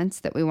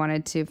balance that we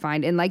wanted to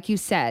find. And like you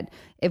said,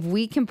 if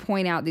we can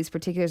point out these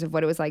particulars of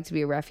what it was like to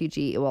be a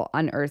refugee, it will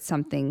unearth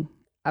something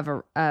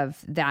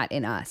of that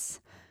in us.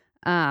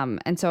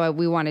 And so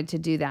we wanted to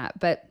do that.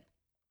 But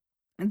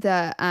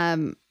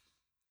the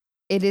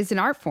it is an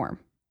art form.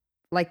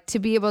 Like to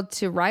be able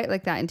to write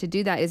like that and to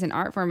do that is an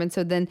art form. And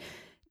so then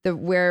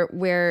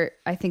where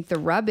I think the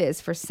rub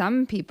is for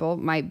some people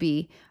might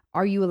be,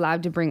 are you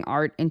allowed to bring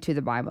art into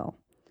the Bible?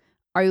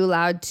 Are you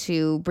allowed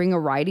to bring a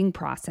writing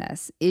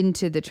process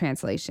into the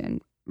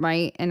translation?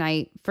 Right.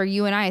 And for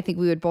you and I think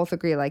we would both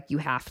agree, like you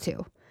have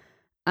to.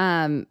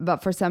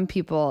 But for some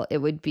people it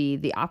would be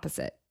the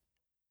opposite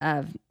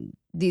of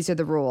these are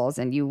the rules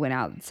and you went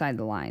outside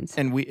the lines.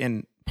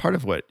 And part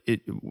of what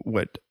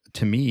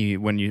to me,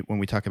 when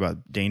we talk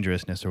about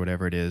dangerousness or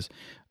whatever it is,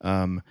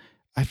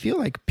 I feel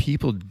like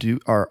people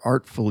are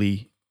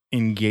artfully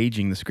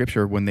engaging the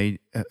scripture when they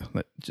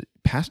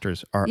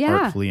pastors are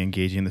artfully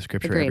engaging the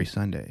scripture every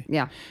Sunday.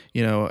 Yeah.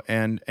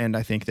 And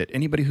I think that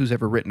anybody who's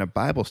ever written a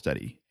Bible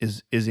study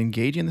is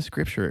engaging the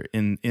scripture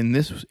in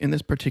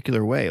this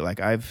particular way. Like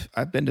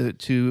I've been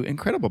to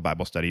incredible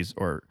Bible studies,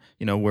 or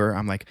where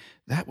I'm like,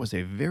 that was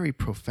a very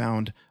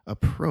profound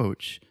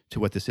approach to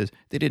what this is.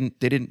 They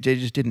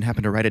just didn't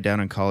happen to write it down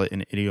and call it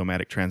an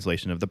idiomatic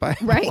translation of the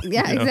Bible. Right.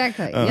 Yeah,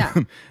 exactly. Yeah.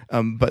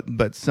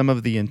 But some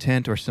of the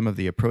intent or some of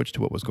the approach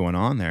to what was going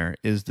on there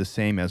is the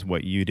same as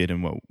what you did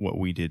and what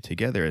we did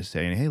together, is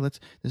saying, hey, this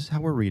is how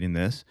we're reading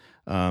this.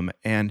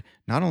 And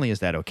not only is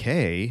that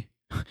okay,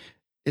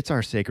 it's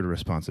our sacred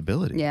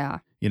responsibility. Yeah.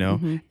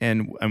 Mm-hmm.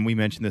 And we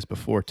mentioned this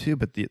before too,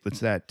 but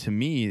it's that, to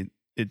me,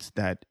 it's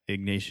that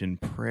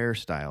Ignatian prayer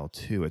style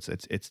too.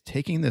 It's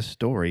taking this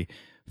story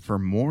for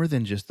more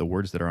than just the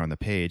words that are on the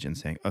page and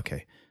saying,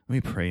 okay, let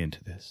me pray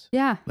into this.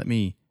 Yeah. Let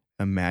me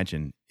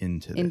imagine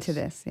into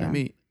this. Yeah.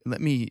 Let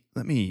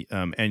me,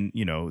 and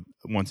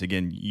once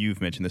again,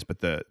 you've mentioned this, but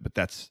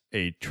that's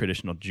a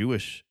traditional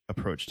Jewish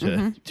approach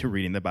to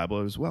reading the Bible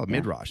as well. Yeah.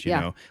 Midrash,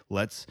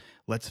 let's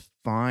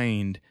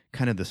find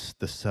kind of the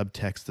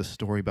subtext, the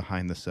story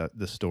behind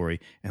the story,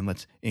 and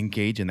let's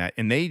engage in that.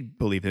 And they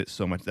believe it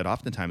so much that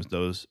oftentimes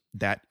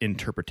that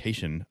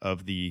interpretation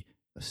of the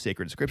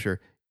sacred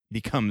scripture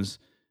becomes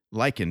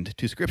likened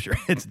to scripture.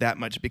 It's that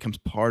much, it becomes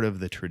part of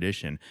the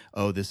tradition.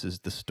 Oh, this is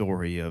the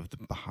story of the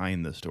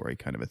behind the story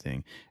kind of a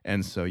thing.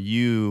 And so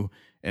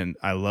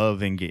I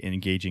love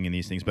engaging in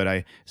these things,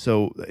 but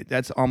so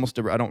that's almost,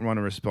 I don't want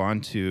to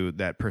respond to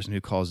that person who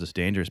calls this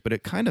dangerous, but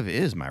it kind of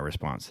is my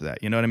response to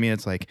that. You know what I mean?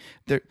 It's like,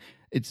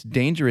 it's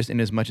dangerous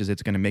in as much as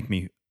it's going to make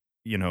me,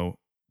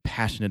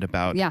 passionate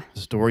about the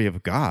story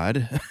of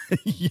God,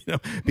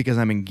 because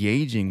I'm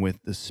engaging with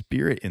the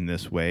Spirit in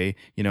this way.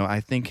 I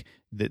think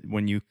that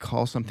when you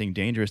call something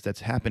dangerous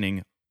that's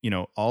happening,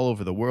 all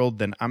over the world,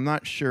 then I'm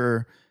not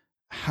sure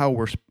how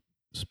we're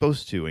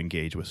supposed to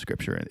engage with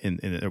scripture.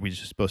 Are we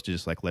just supposed to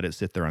just like let it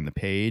sit there on the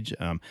page?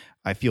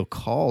 I feel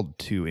called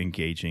to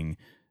engaging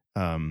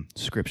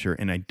scripture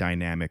in a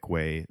dynamic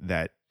way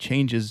that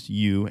changes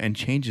you and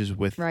changes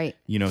with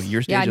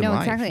your stage of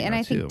life. Exactly. And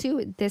I think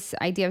too, this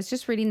idea, I was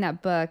just reading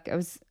that book.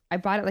 I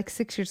bought it like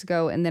 6 years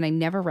ago and then I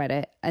never read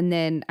it. And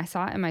then I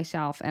saw it on my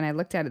shelf and I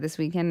looked at it this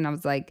weekend and I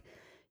was like,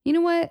 you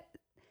know what?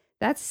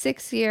 That's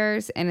 6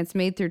 years and it's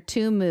made through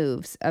 2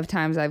 moves of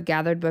times I've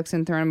gathered books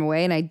and thrown them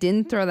away, and I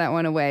didn't throw that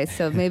one away.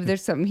 So maybe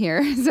there's something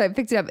here. So I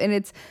picked it up, and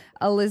it's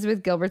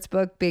Elizabeth Gilbert's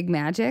book, Big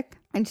Magic.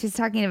 And she's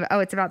talking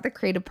about, it's about the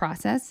creative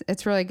process.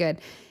 It's really good.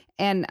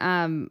 And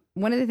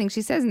one of the things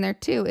she says in there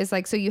too is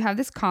like, so you have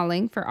this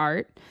calling for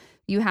art.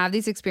 You have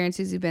these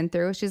experiences you've been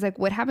through. She's like,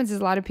 what happens is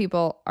a lot of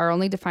people are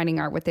only defining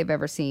art what they've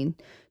ever seen.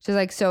 She's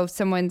like, so if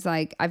someone's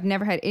like, I've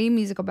never had any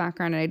musical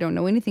background and I don't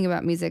know anything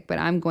about music, but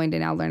I'm going to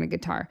now learn a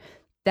guitar.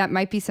 That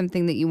might be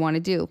something that you want to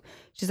do.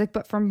 She's like,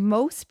 but for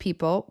most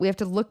people, we have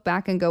to look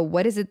back and go,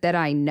 what is it that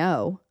I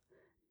know?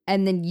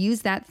 And then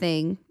use that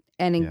thing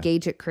and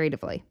engage it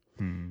creatively.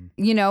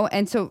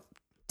 And so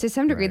to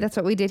some degree, that's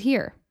what we did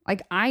here.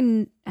 Like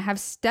I have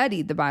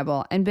studied the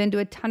Bible and been to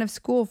a ton of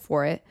school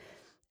for it,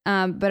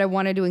 but I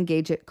wanted to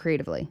engage it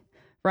creatively,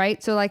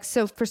 right?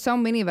 So for so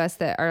many of us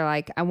that are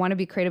like, I want to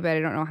be creative, but I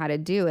don't know how to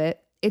do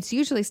it, it's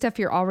usually stuff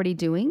you're already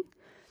doing.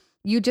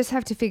 You just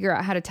have to figure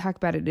out how to talk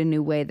about it in a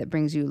new way that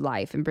brings you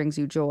life and brings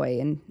you joy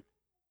and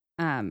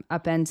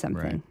upend something.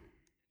 Right.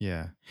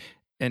 Yeah.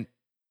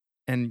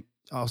 And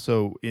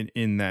also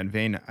in that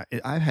vein,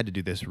 I've had to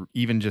do this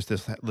even just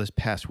this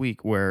past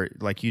week, where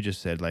like you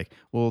just said, like,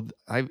 well,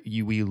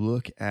 we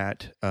look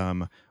at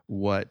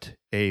what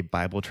a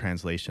Bible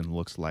translation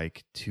looks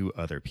like to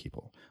other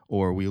people,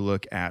 or we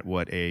look at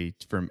what in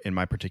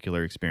my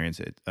particular experience,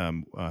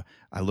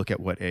 I look at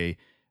what a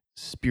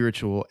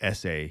spiritual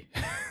essay,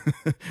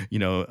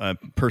 a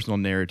personal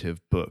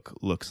narrative book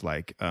looks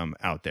like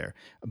out there.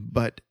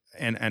 But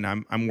and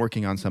I'm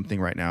working on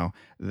something right now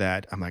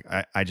that I'm like,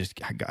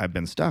 I've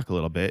been stuck a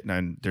little bit,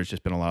 and there's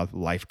just been a lot of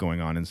life going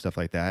on and stuff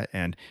like that.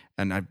 And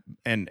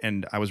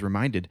I was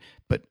reminded,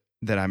 but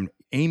that I'm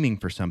aiming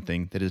for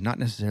something that is not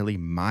necessarily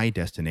my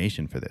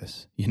destination for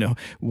this.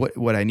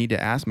 What I need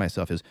to ask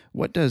myself is,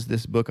 what does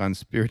this book on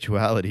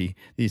spirituality,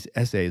 these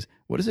essays,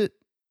 what is it?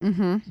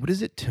 What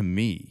is it to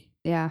me?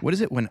 Yeah. What is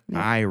it when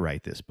Yeah. I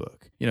write this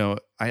book?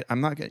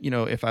 I'm not,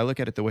 if I look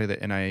at it the way that,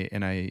 and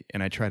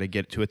I try to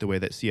get to it the way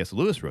that C.S.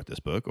 Lewis wrote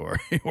this book, or,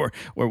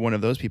 or one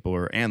of those people,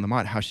 or Anne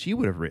Lamott, how she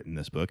would have written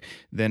this book,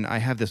 then I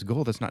have this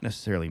goal that's not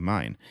necessarily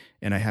mine.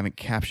 And I haven't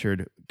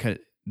captured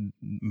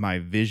my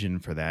vision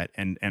for that.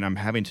 And I'm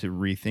having to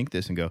rethink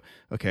this and go,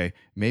 okay,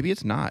 maybe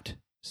it's not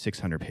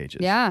 600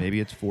 pages. Yeah. Maybe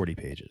it's 40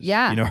 pages.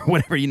 Yeah. Or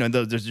whatever,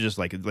 there's just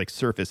like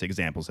surface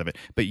examples of it.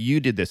 But you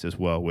did this as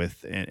well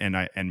with,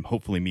 and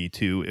hopefully me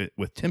too,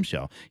 with Tim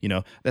Shell.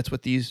 That's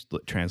what these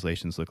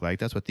translations look like.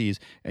 That's what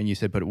these, and you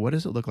said, but what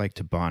does it look like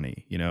to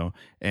Bonnie?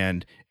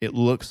 And it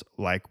looks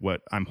like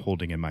what I'm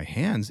holding in my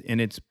hands,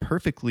 and it's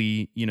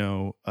perfectly,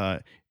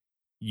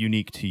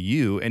 unique to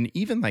you. And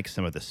even like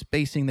some of the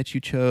spacing that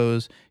you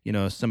chose,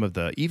 some of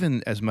the,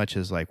 even as much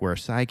as like where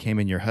Sai came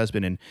in, your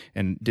husband,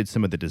 and did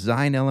some of the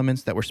design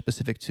elements that were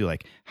specific to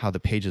like how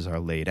the pages are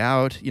laid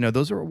out.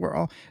 Those we're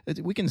all,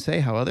 we can say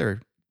how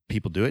other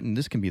people do it, and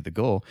this can be the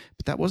goal,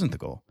 but that wasn't the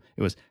goal.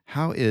 It was,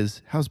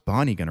 how's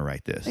Bonnie going to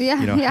write this? Yeah.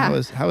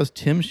 How is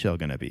Tim Shell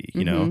going to be,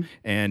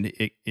 and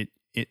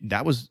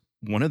that was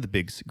one of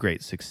the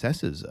great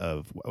successes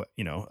of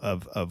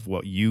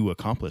what you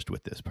accomplished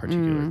with this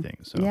particular thing.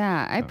 So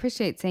yeah, I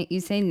appreciate you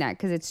saying that,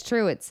 because it's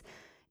true.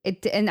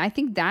 And I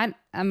think that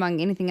among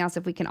anything else,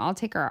 if we can all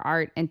take our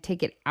art and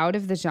take it out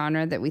of the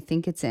genre that we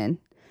think it's in,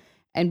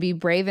 and be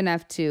brave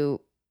enough to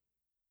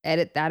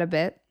edit that a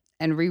bit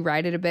and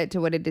rewrite it a bit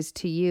to what it is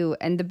to you.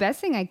 And the best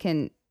thing I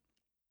can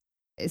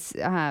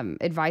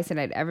advice that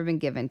I'd ever been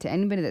given to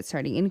anybody that's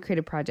starting any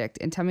creative project,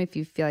 and tell me if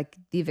you feel like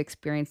you've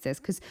experienced this,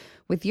 because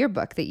with your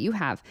book that you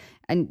have,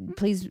 and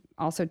please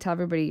also tell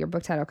everybody your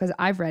book title, because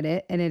I've read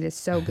it and it is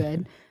so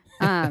good,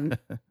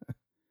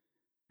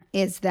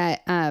 is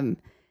that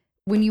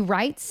when you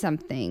write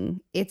something,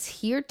 it's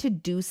here to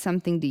do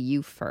something to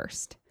you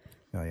first.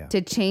 Oh, yeah.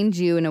 To change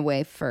you in a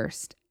way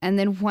first. And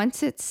then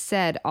once it's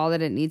said all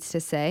that it needs to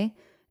say,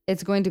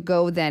 it's going to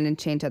go then and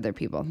change other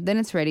people. Then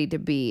it's ready to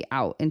be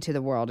out into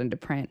the world and to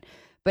print.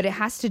 But it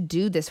has to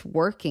do this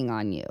working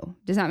on you.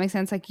 Does that make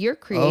sense? Like you're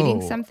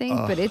creating something,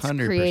 but it's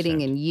 100%.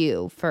 Creating in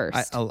you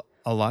first.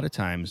 A lot of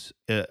times,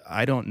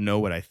 I don't know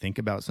what I think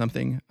about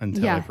something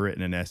until I've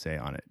written an essay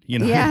on it.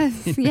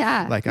 Yes,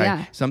 yeah. Like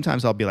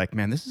sometimes I'll be like,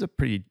 man, this is a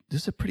pretty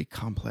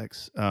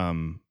complex,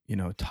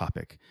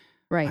 topic.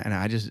 Right. And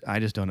I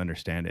just don't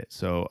understand it.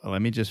 So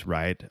let me just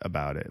write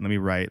about it. Let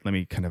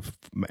me kind of,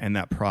 and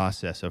that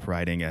process of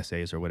writing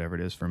essays or whatever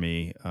it is for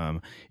me,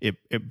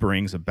 it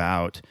brings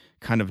about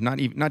kind of not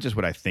just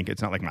what I think.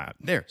 It's not like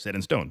set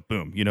in stone,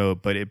 boom,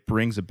 but it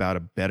brings about a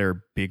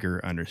better,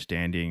 bigger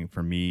understanding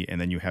for me. And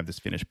then you have this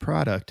finished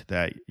product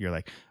that you're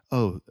like,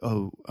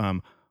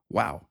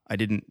 wow, I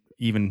didn't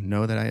even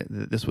know that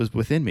this was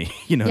within me.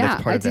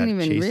 That's part I of that. didn't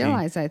even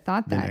realize I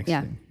thought that.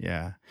 Yeah.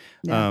 Yeah.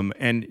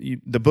 And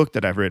the book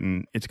that I've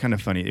written, it's kind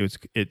of funny.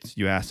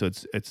 You asked, so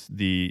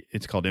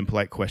it's called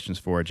Impolite Questions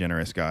for a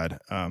Generous God.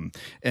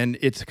 And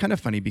it's kind of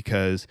funny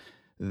because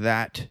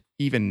that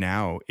even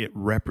now it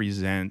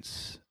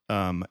represents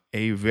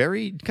a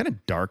very kind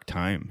of dark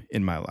time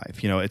in my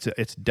life.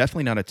 It's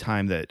definitely not a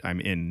time that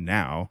I'm in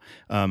now.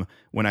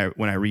 When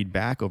I read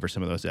back over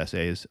some of those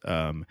essays,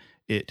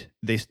 they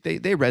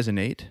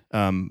resonate.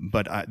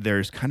 But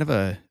there's kind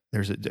of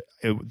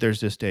there's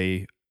just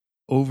a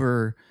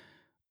overture.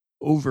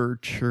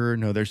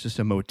 No, there's just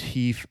a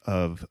motif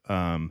of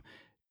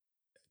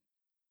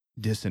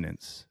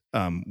dissonance,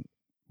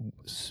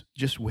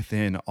 just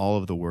within all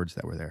of the words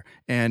that were there,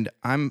 and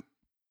I'm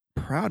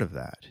proud of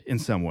that in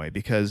some way,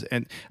 because,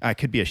 and I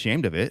could be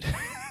ashamed of it,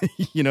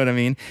 you know what I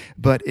mean?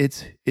 But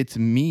it's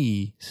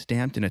me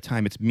stamped in a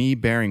time. It's me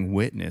bearing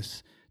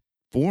witness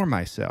for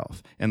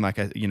myself, and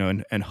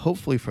and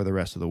hopefully for the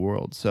rest of the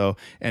world. So,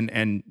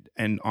 and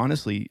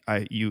honestly,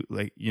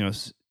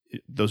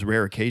 those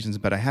rare occasions,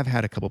 but I have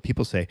had a couple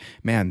people say,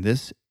 man,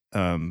 this,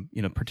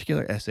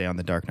 particular essay on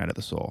the dark night of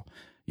the soul,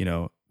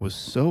 was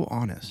so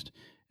honest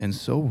and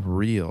so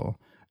real.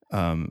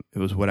 It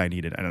was what I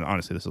needed. And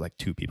honestly, this is like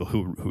two people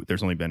who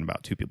there's only been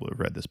about two people who've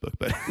read this book,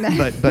 but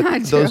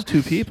those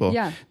two people,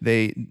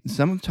 they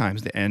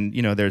sometimes, and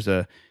there's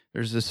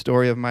a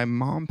story of my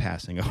mom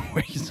passing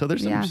away. So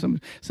there's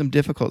some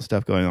difficult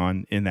stuff going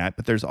on in that,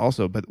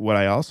 but what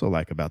I also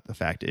like about the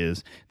fact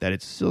is that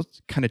it's still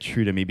kind of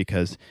true to me,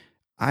 because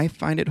I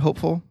find it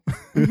hopeful.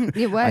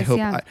 It was,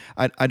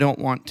 I don't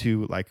want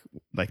to like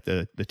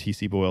the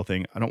T.C. Boyle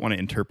thing. I don't want to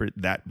interpret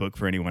that book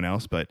for anyone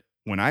else, but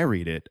when I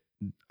read it,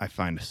 I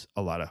find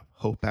a lot of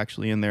hope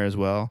actually in there as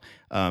well.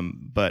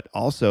 But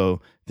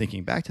also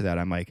thinking back to that,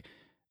 I'm like,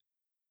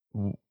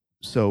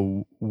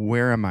 so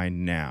where am I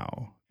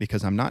now?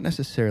 Because I'm not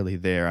necessarily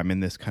there. I'm in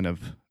this kind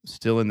of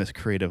still in this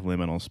creative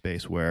liminal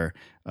space where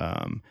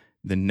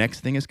the next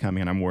thing is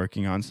coming, and I'm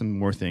working on some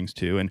more things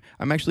too. And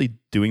I'm actually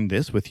doing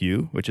this with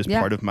you, which is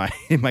part of my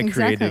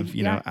creative,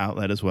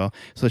 outlet as well.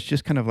 So it's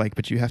just kind of like,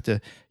 but you have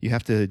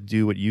to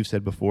do what you've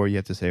said before. You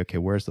have to say, okay,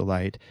 where's the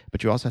light?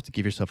 But you also have to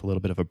give yourself a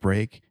little bit of a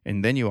break.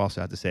 And then you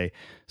also have to say,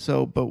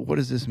 so, but what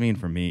does this mean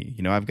for me?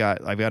 I've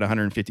got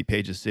 150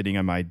 pages sitting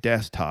on my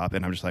desktop,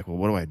 and I'm just like, well,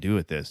 what do I do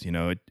with this?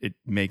 It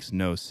makes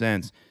no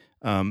sense.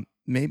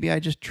 Maybe I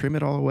just trim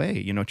it all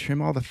away,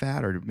 trim all the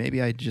fat, or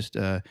maybe I have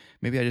to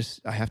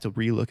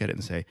relook at it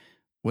and say,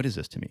 what is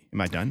this to me? Am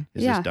I done?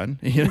 Is this done?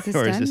 Is this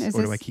or done?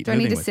 or do I keep do I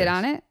moving need to with sit this?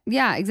 on it?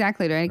 Yeah,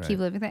 exactly. Do I keep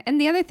living with it?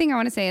 And the other thing I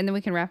want to say, and then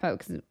we can wrap up,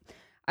 because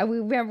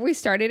we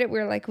started it, we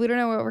were like, we don't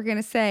know what we're going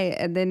to say.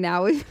 And then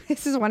now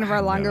this is one of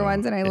our longer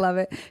ones, and I love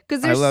it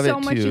because there's so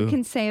much you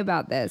can say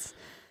about this.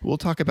 We'll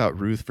talk about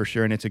Ruth for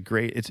sure, and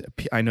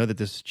I know that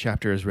this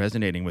chapter is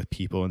resonating with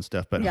people and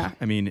stuff, but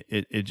I mean,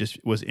 it just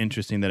was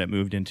interesting that it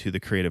moved into the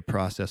creative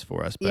process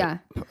for us. But,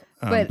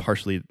 but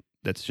partially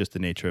that's just the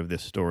nature of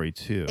this story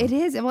too. It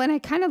is. Well, and I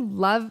kind of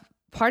love,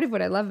 part of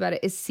what I love about it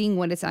is seeing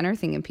what it's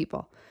unearthing in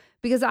people,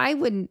 because I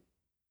wouldn't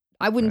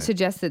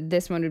suggest that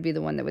this one would be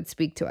the one that would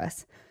speak to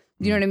us.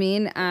 You know what I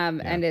mean?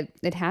 And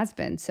it has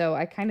been. So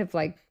I kind of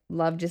like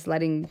love just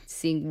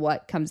seeing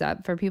what comes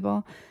up for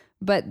people.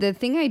 But the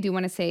thing I do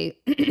want to say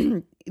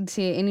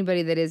to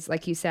anybody that is,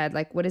 like you said,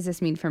 like, what does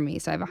this mean for me?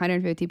 So I have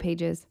 150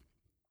 pages,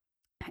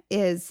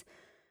 is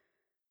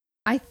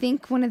I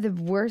think one of the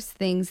worst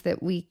things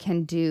that we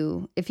can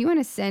do, if you want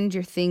to send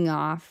your thing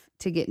off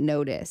to get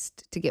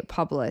noticed, to get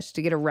published,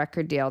 to get a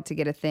record deal, to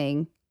get a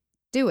thing,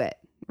 do it,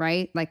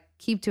 right? Like,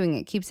 keep doing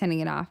it, keep sending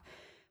it off.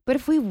 But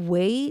if we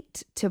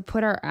wait to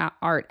put our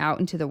art out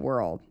into the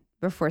world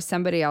before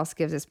somebody else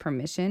gives us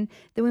permission,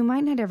 then we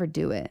might not ever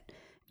do it.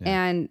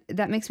 And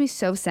that makes me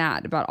so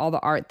sad about all the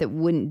art that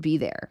wouldn't be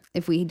there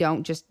if we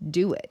don't just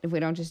do it, if we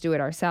don't just do it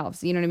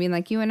ourselves. You know what I mean?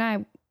 Like you and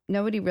I,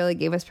 nobody really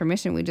gave us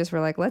permission. We just were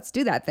like, let's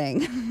do that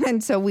thing.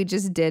 And so we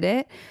just did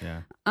it.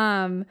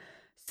 Yeah.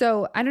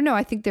 So I don't know.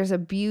 I think there's a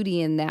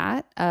beauty in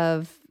that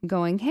of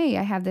going, hey,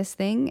 I have this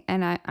thing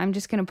and I'm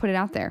just going to put it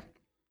out there.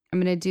 I'm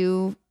going to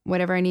do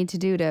whatever I need to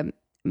do to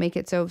make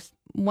it so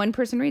one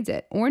person reads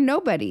it or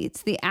nobody.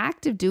 It's the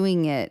act of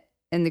doing it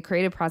and the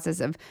creative process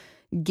of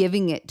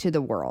giving it to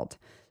the world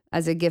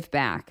as a gift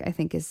back, I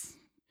think is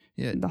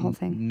the whole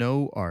thing.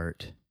 No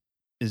art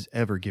is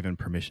ever given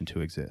permission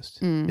to exist.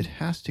 It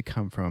has to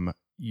come from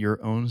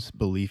your own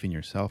belief in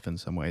yourself in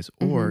some ways,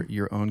 or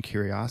your own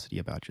curiosity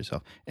about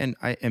yourself.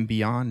 And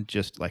beyond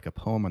just like a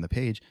poem on the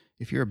page,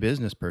 if you're a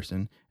business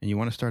person and you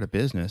want to start a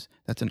business,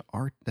 that's an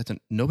art.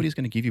 Nobody's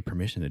going to give you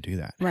permission to do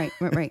that. Right.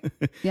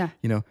 Yeah.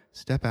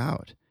 Step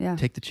out. Yeah.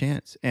 Take the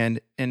chance. And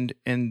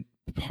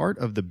part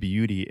of the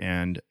beauty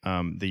and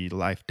the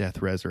life,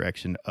 death,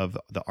 resurrection of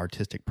the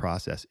artistic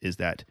process is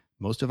that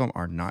most of them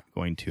are not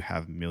going to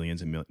have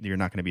millions and millions. You're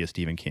not going to be a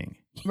Stephen King.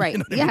 Right.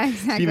 Yeah,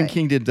 exactly. Stephen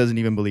King doesn't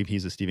even believe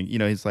he's a Stephen.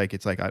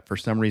 It's like for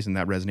some reason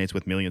that resonates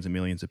with millions and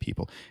millions of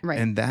people. Right.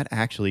 And that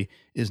actually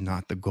is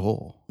not the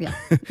goal. Yeah.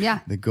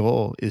 Yeah. The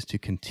goal is to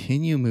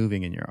continue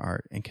moving in your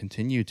art and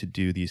continue to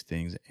do these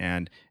things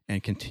and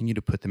continue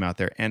to put them out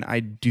there. And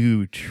I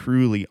do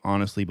truly,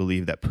 honestly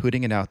believe that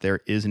putting it out there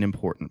is an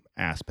important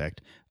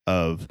aspect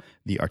of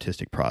the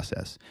artistic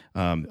process,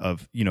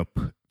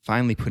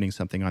 finally putting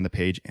something on the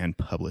page and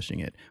publishing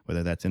it,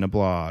 whether that's in a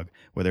blog,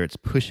 whether it's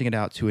pushing it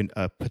out to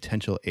a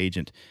potential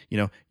agent.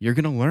 You're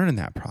going to learn in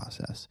that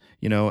process,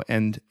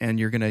 and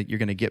you're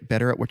going to get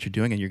better at what you're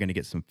doing, and you're going to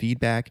get some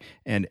feedback,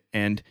 and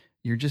it's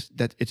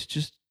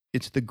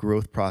the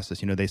growth process.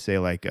 They say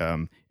like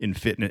in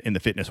the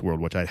fitness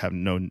world, which I have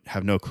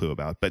no clue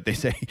about, but they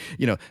say,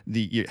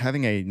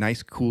 having a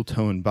nice cool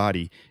toned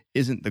body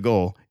isn't the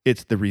goal,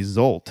 it's the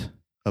result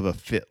of a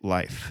fit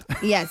life.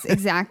 Yes,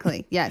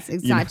 exactly. Yes,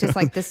 it's not just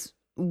like this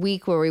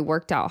week where we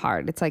worked out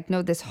hard. It's like,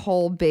 no, this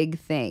whole big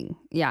thing.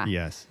 Yeah.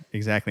 Yes,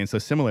 exactly. And so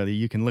similarly,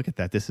 you can look at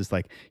that. This is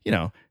like,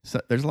 so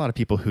there's a lot of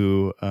people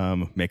who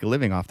make a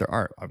living off their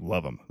art. I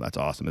love them. That's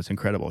awesome. It's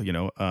incredible,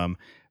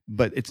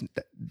 but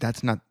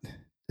it's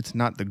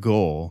not the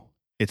goal.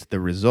 It's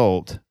the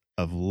result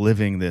of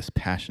living this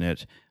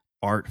passionate,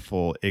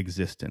 artful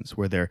existence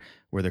where they're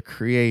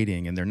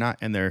creating and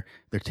they're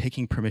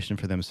taking permission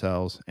for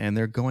themselves and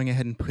they're going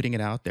ahead and putting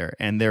it out there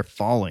and they're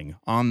falling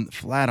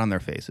flat on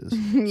their faces.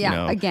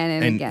 Again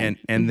and again.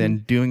 And then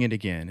doing it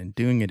again and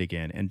doing it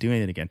again and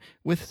doing it again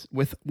with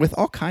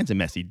all kinds of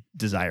messy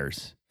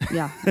desires.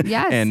 Yeah.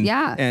 Yes.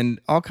 And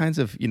all kinds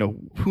of,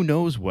 who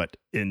knows what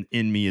in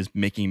me is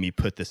making me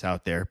put this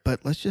out there,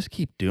 but let's just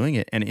keep doing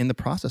it. And in the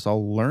process,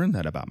 I'll learn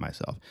that about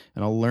myself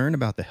and I'll learn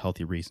about the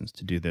healthy reasons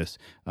to do this.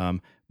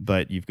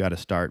 But you've got to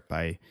start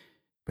by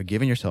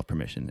giving yourself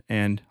permission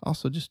and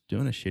also just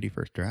doing a shitty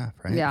first draft,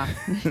 right? Yeah.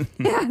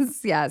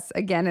 Yes.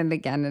 Again and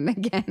again and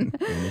again.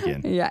 And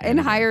again. Yeah. And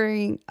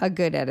hiring a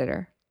good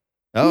editor.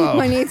 Oh.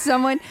 You need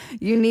someone,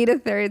 you need a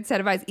third set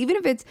of eyes, even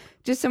if it's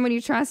just someone you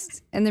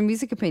trust and their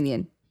music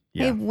opinion.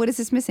 Yeah. Hey, what is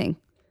this missing?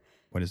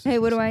 What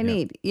do I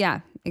need?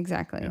 Yeah,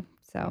 exactly. Yeah.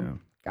 So,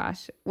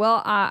 gosh.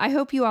 Well, I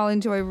hope you all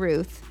enjoy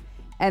Ruth.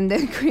 and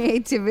the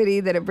creativity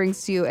that it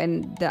brings to you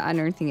and the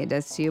unearthing it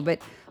does to you.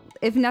 But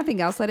if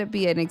nothing else, let it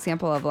be an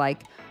example of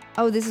like,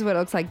 oh, this is what it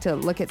looks like to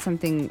look at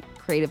something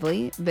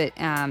creatively, but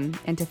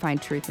and to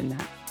find truth in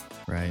that.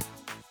 Right.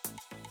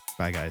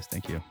 Bye, guys.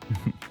 Thank you.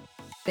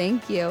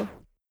 Thank you.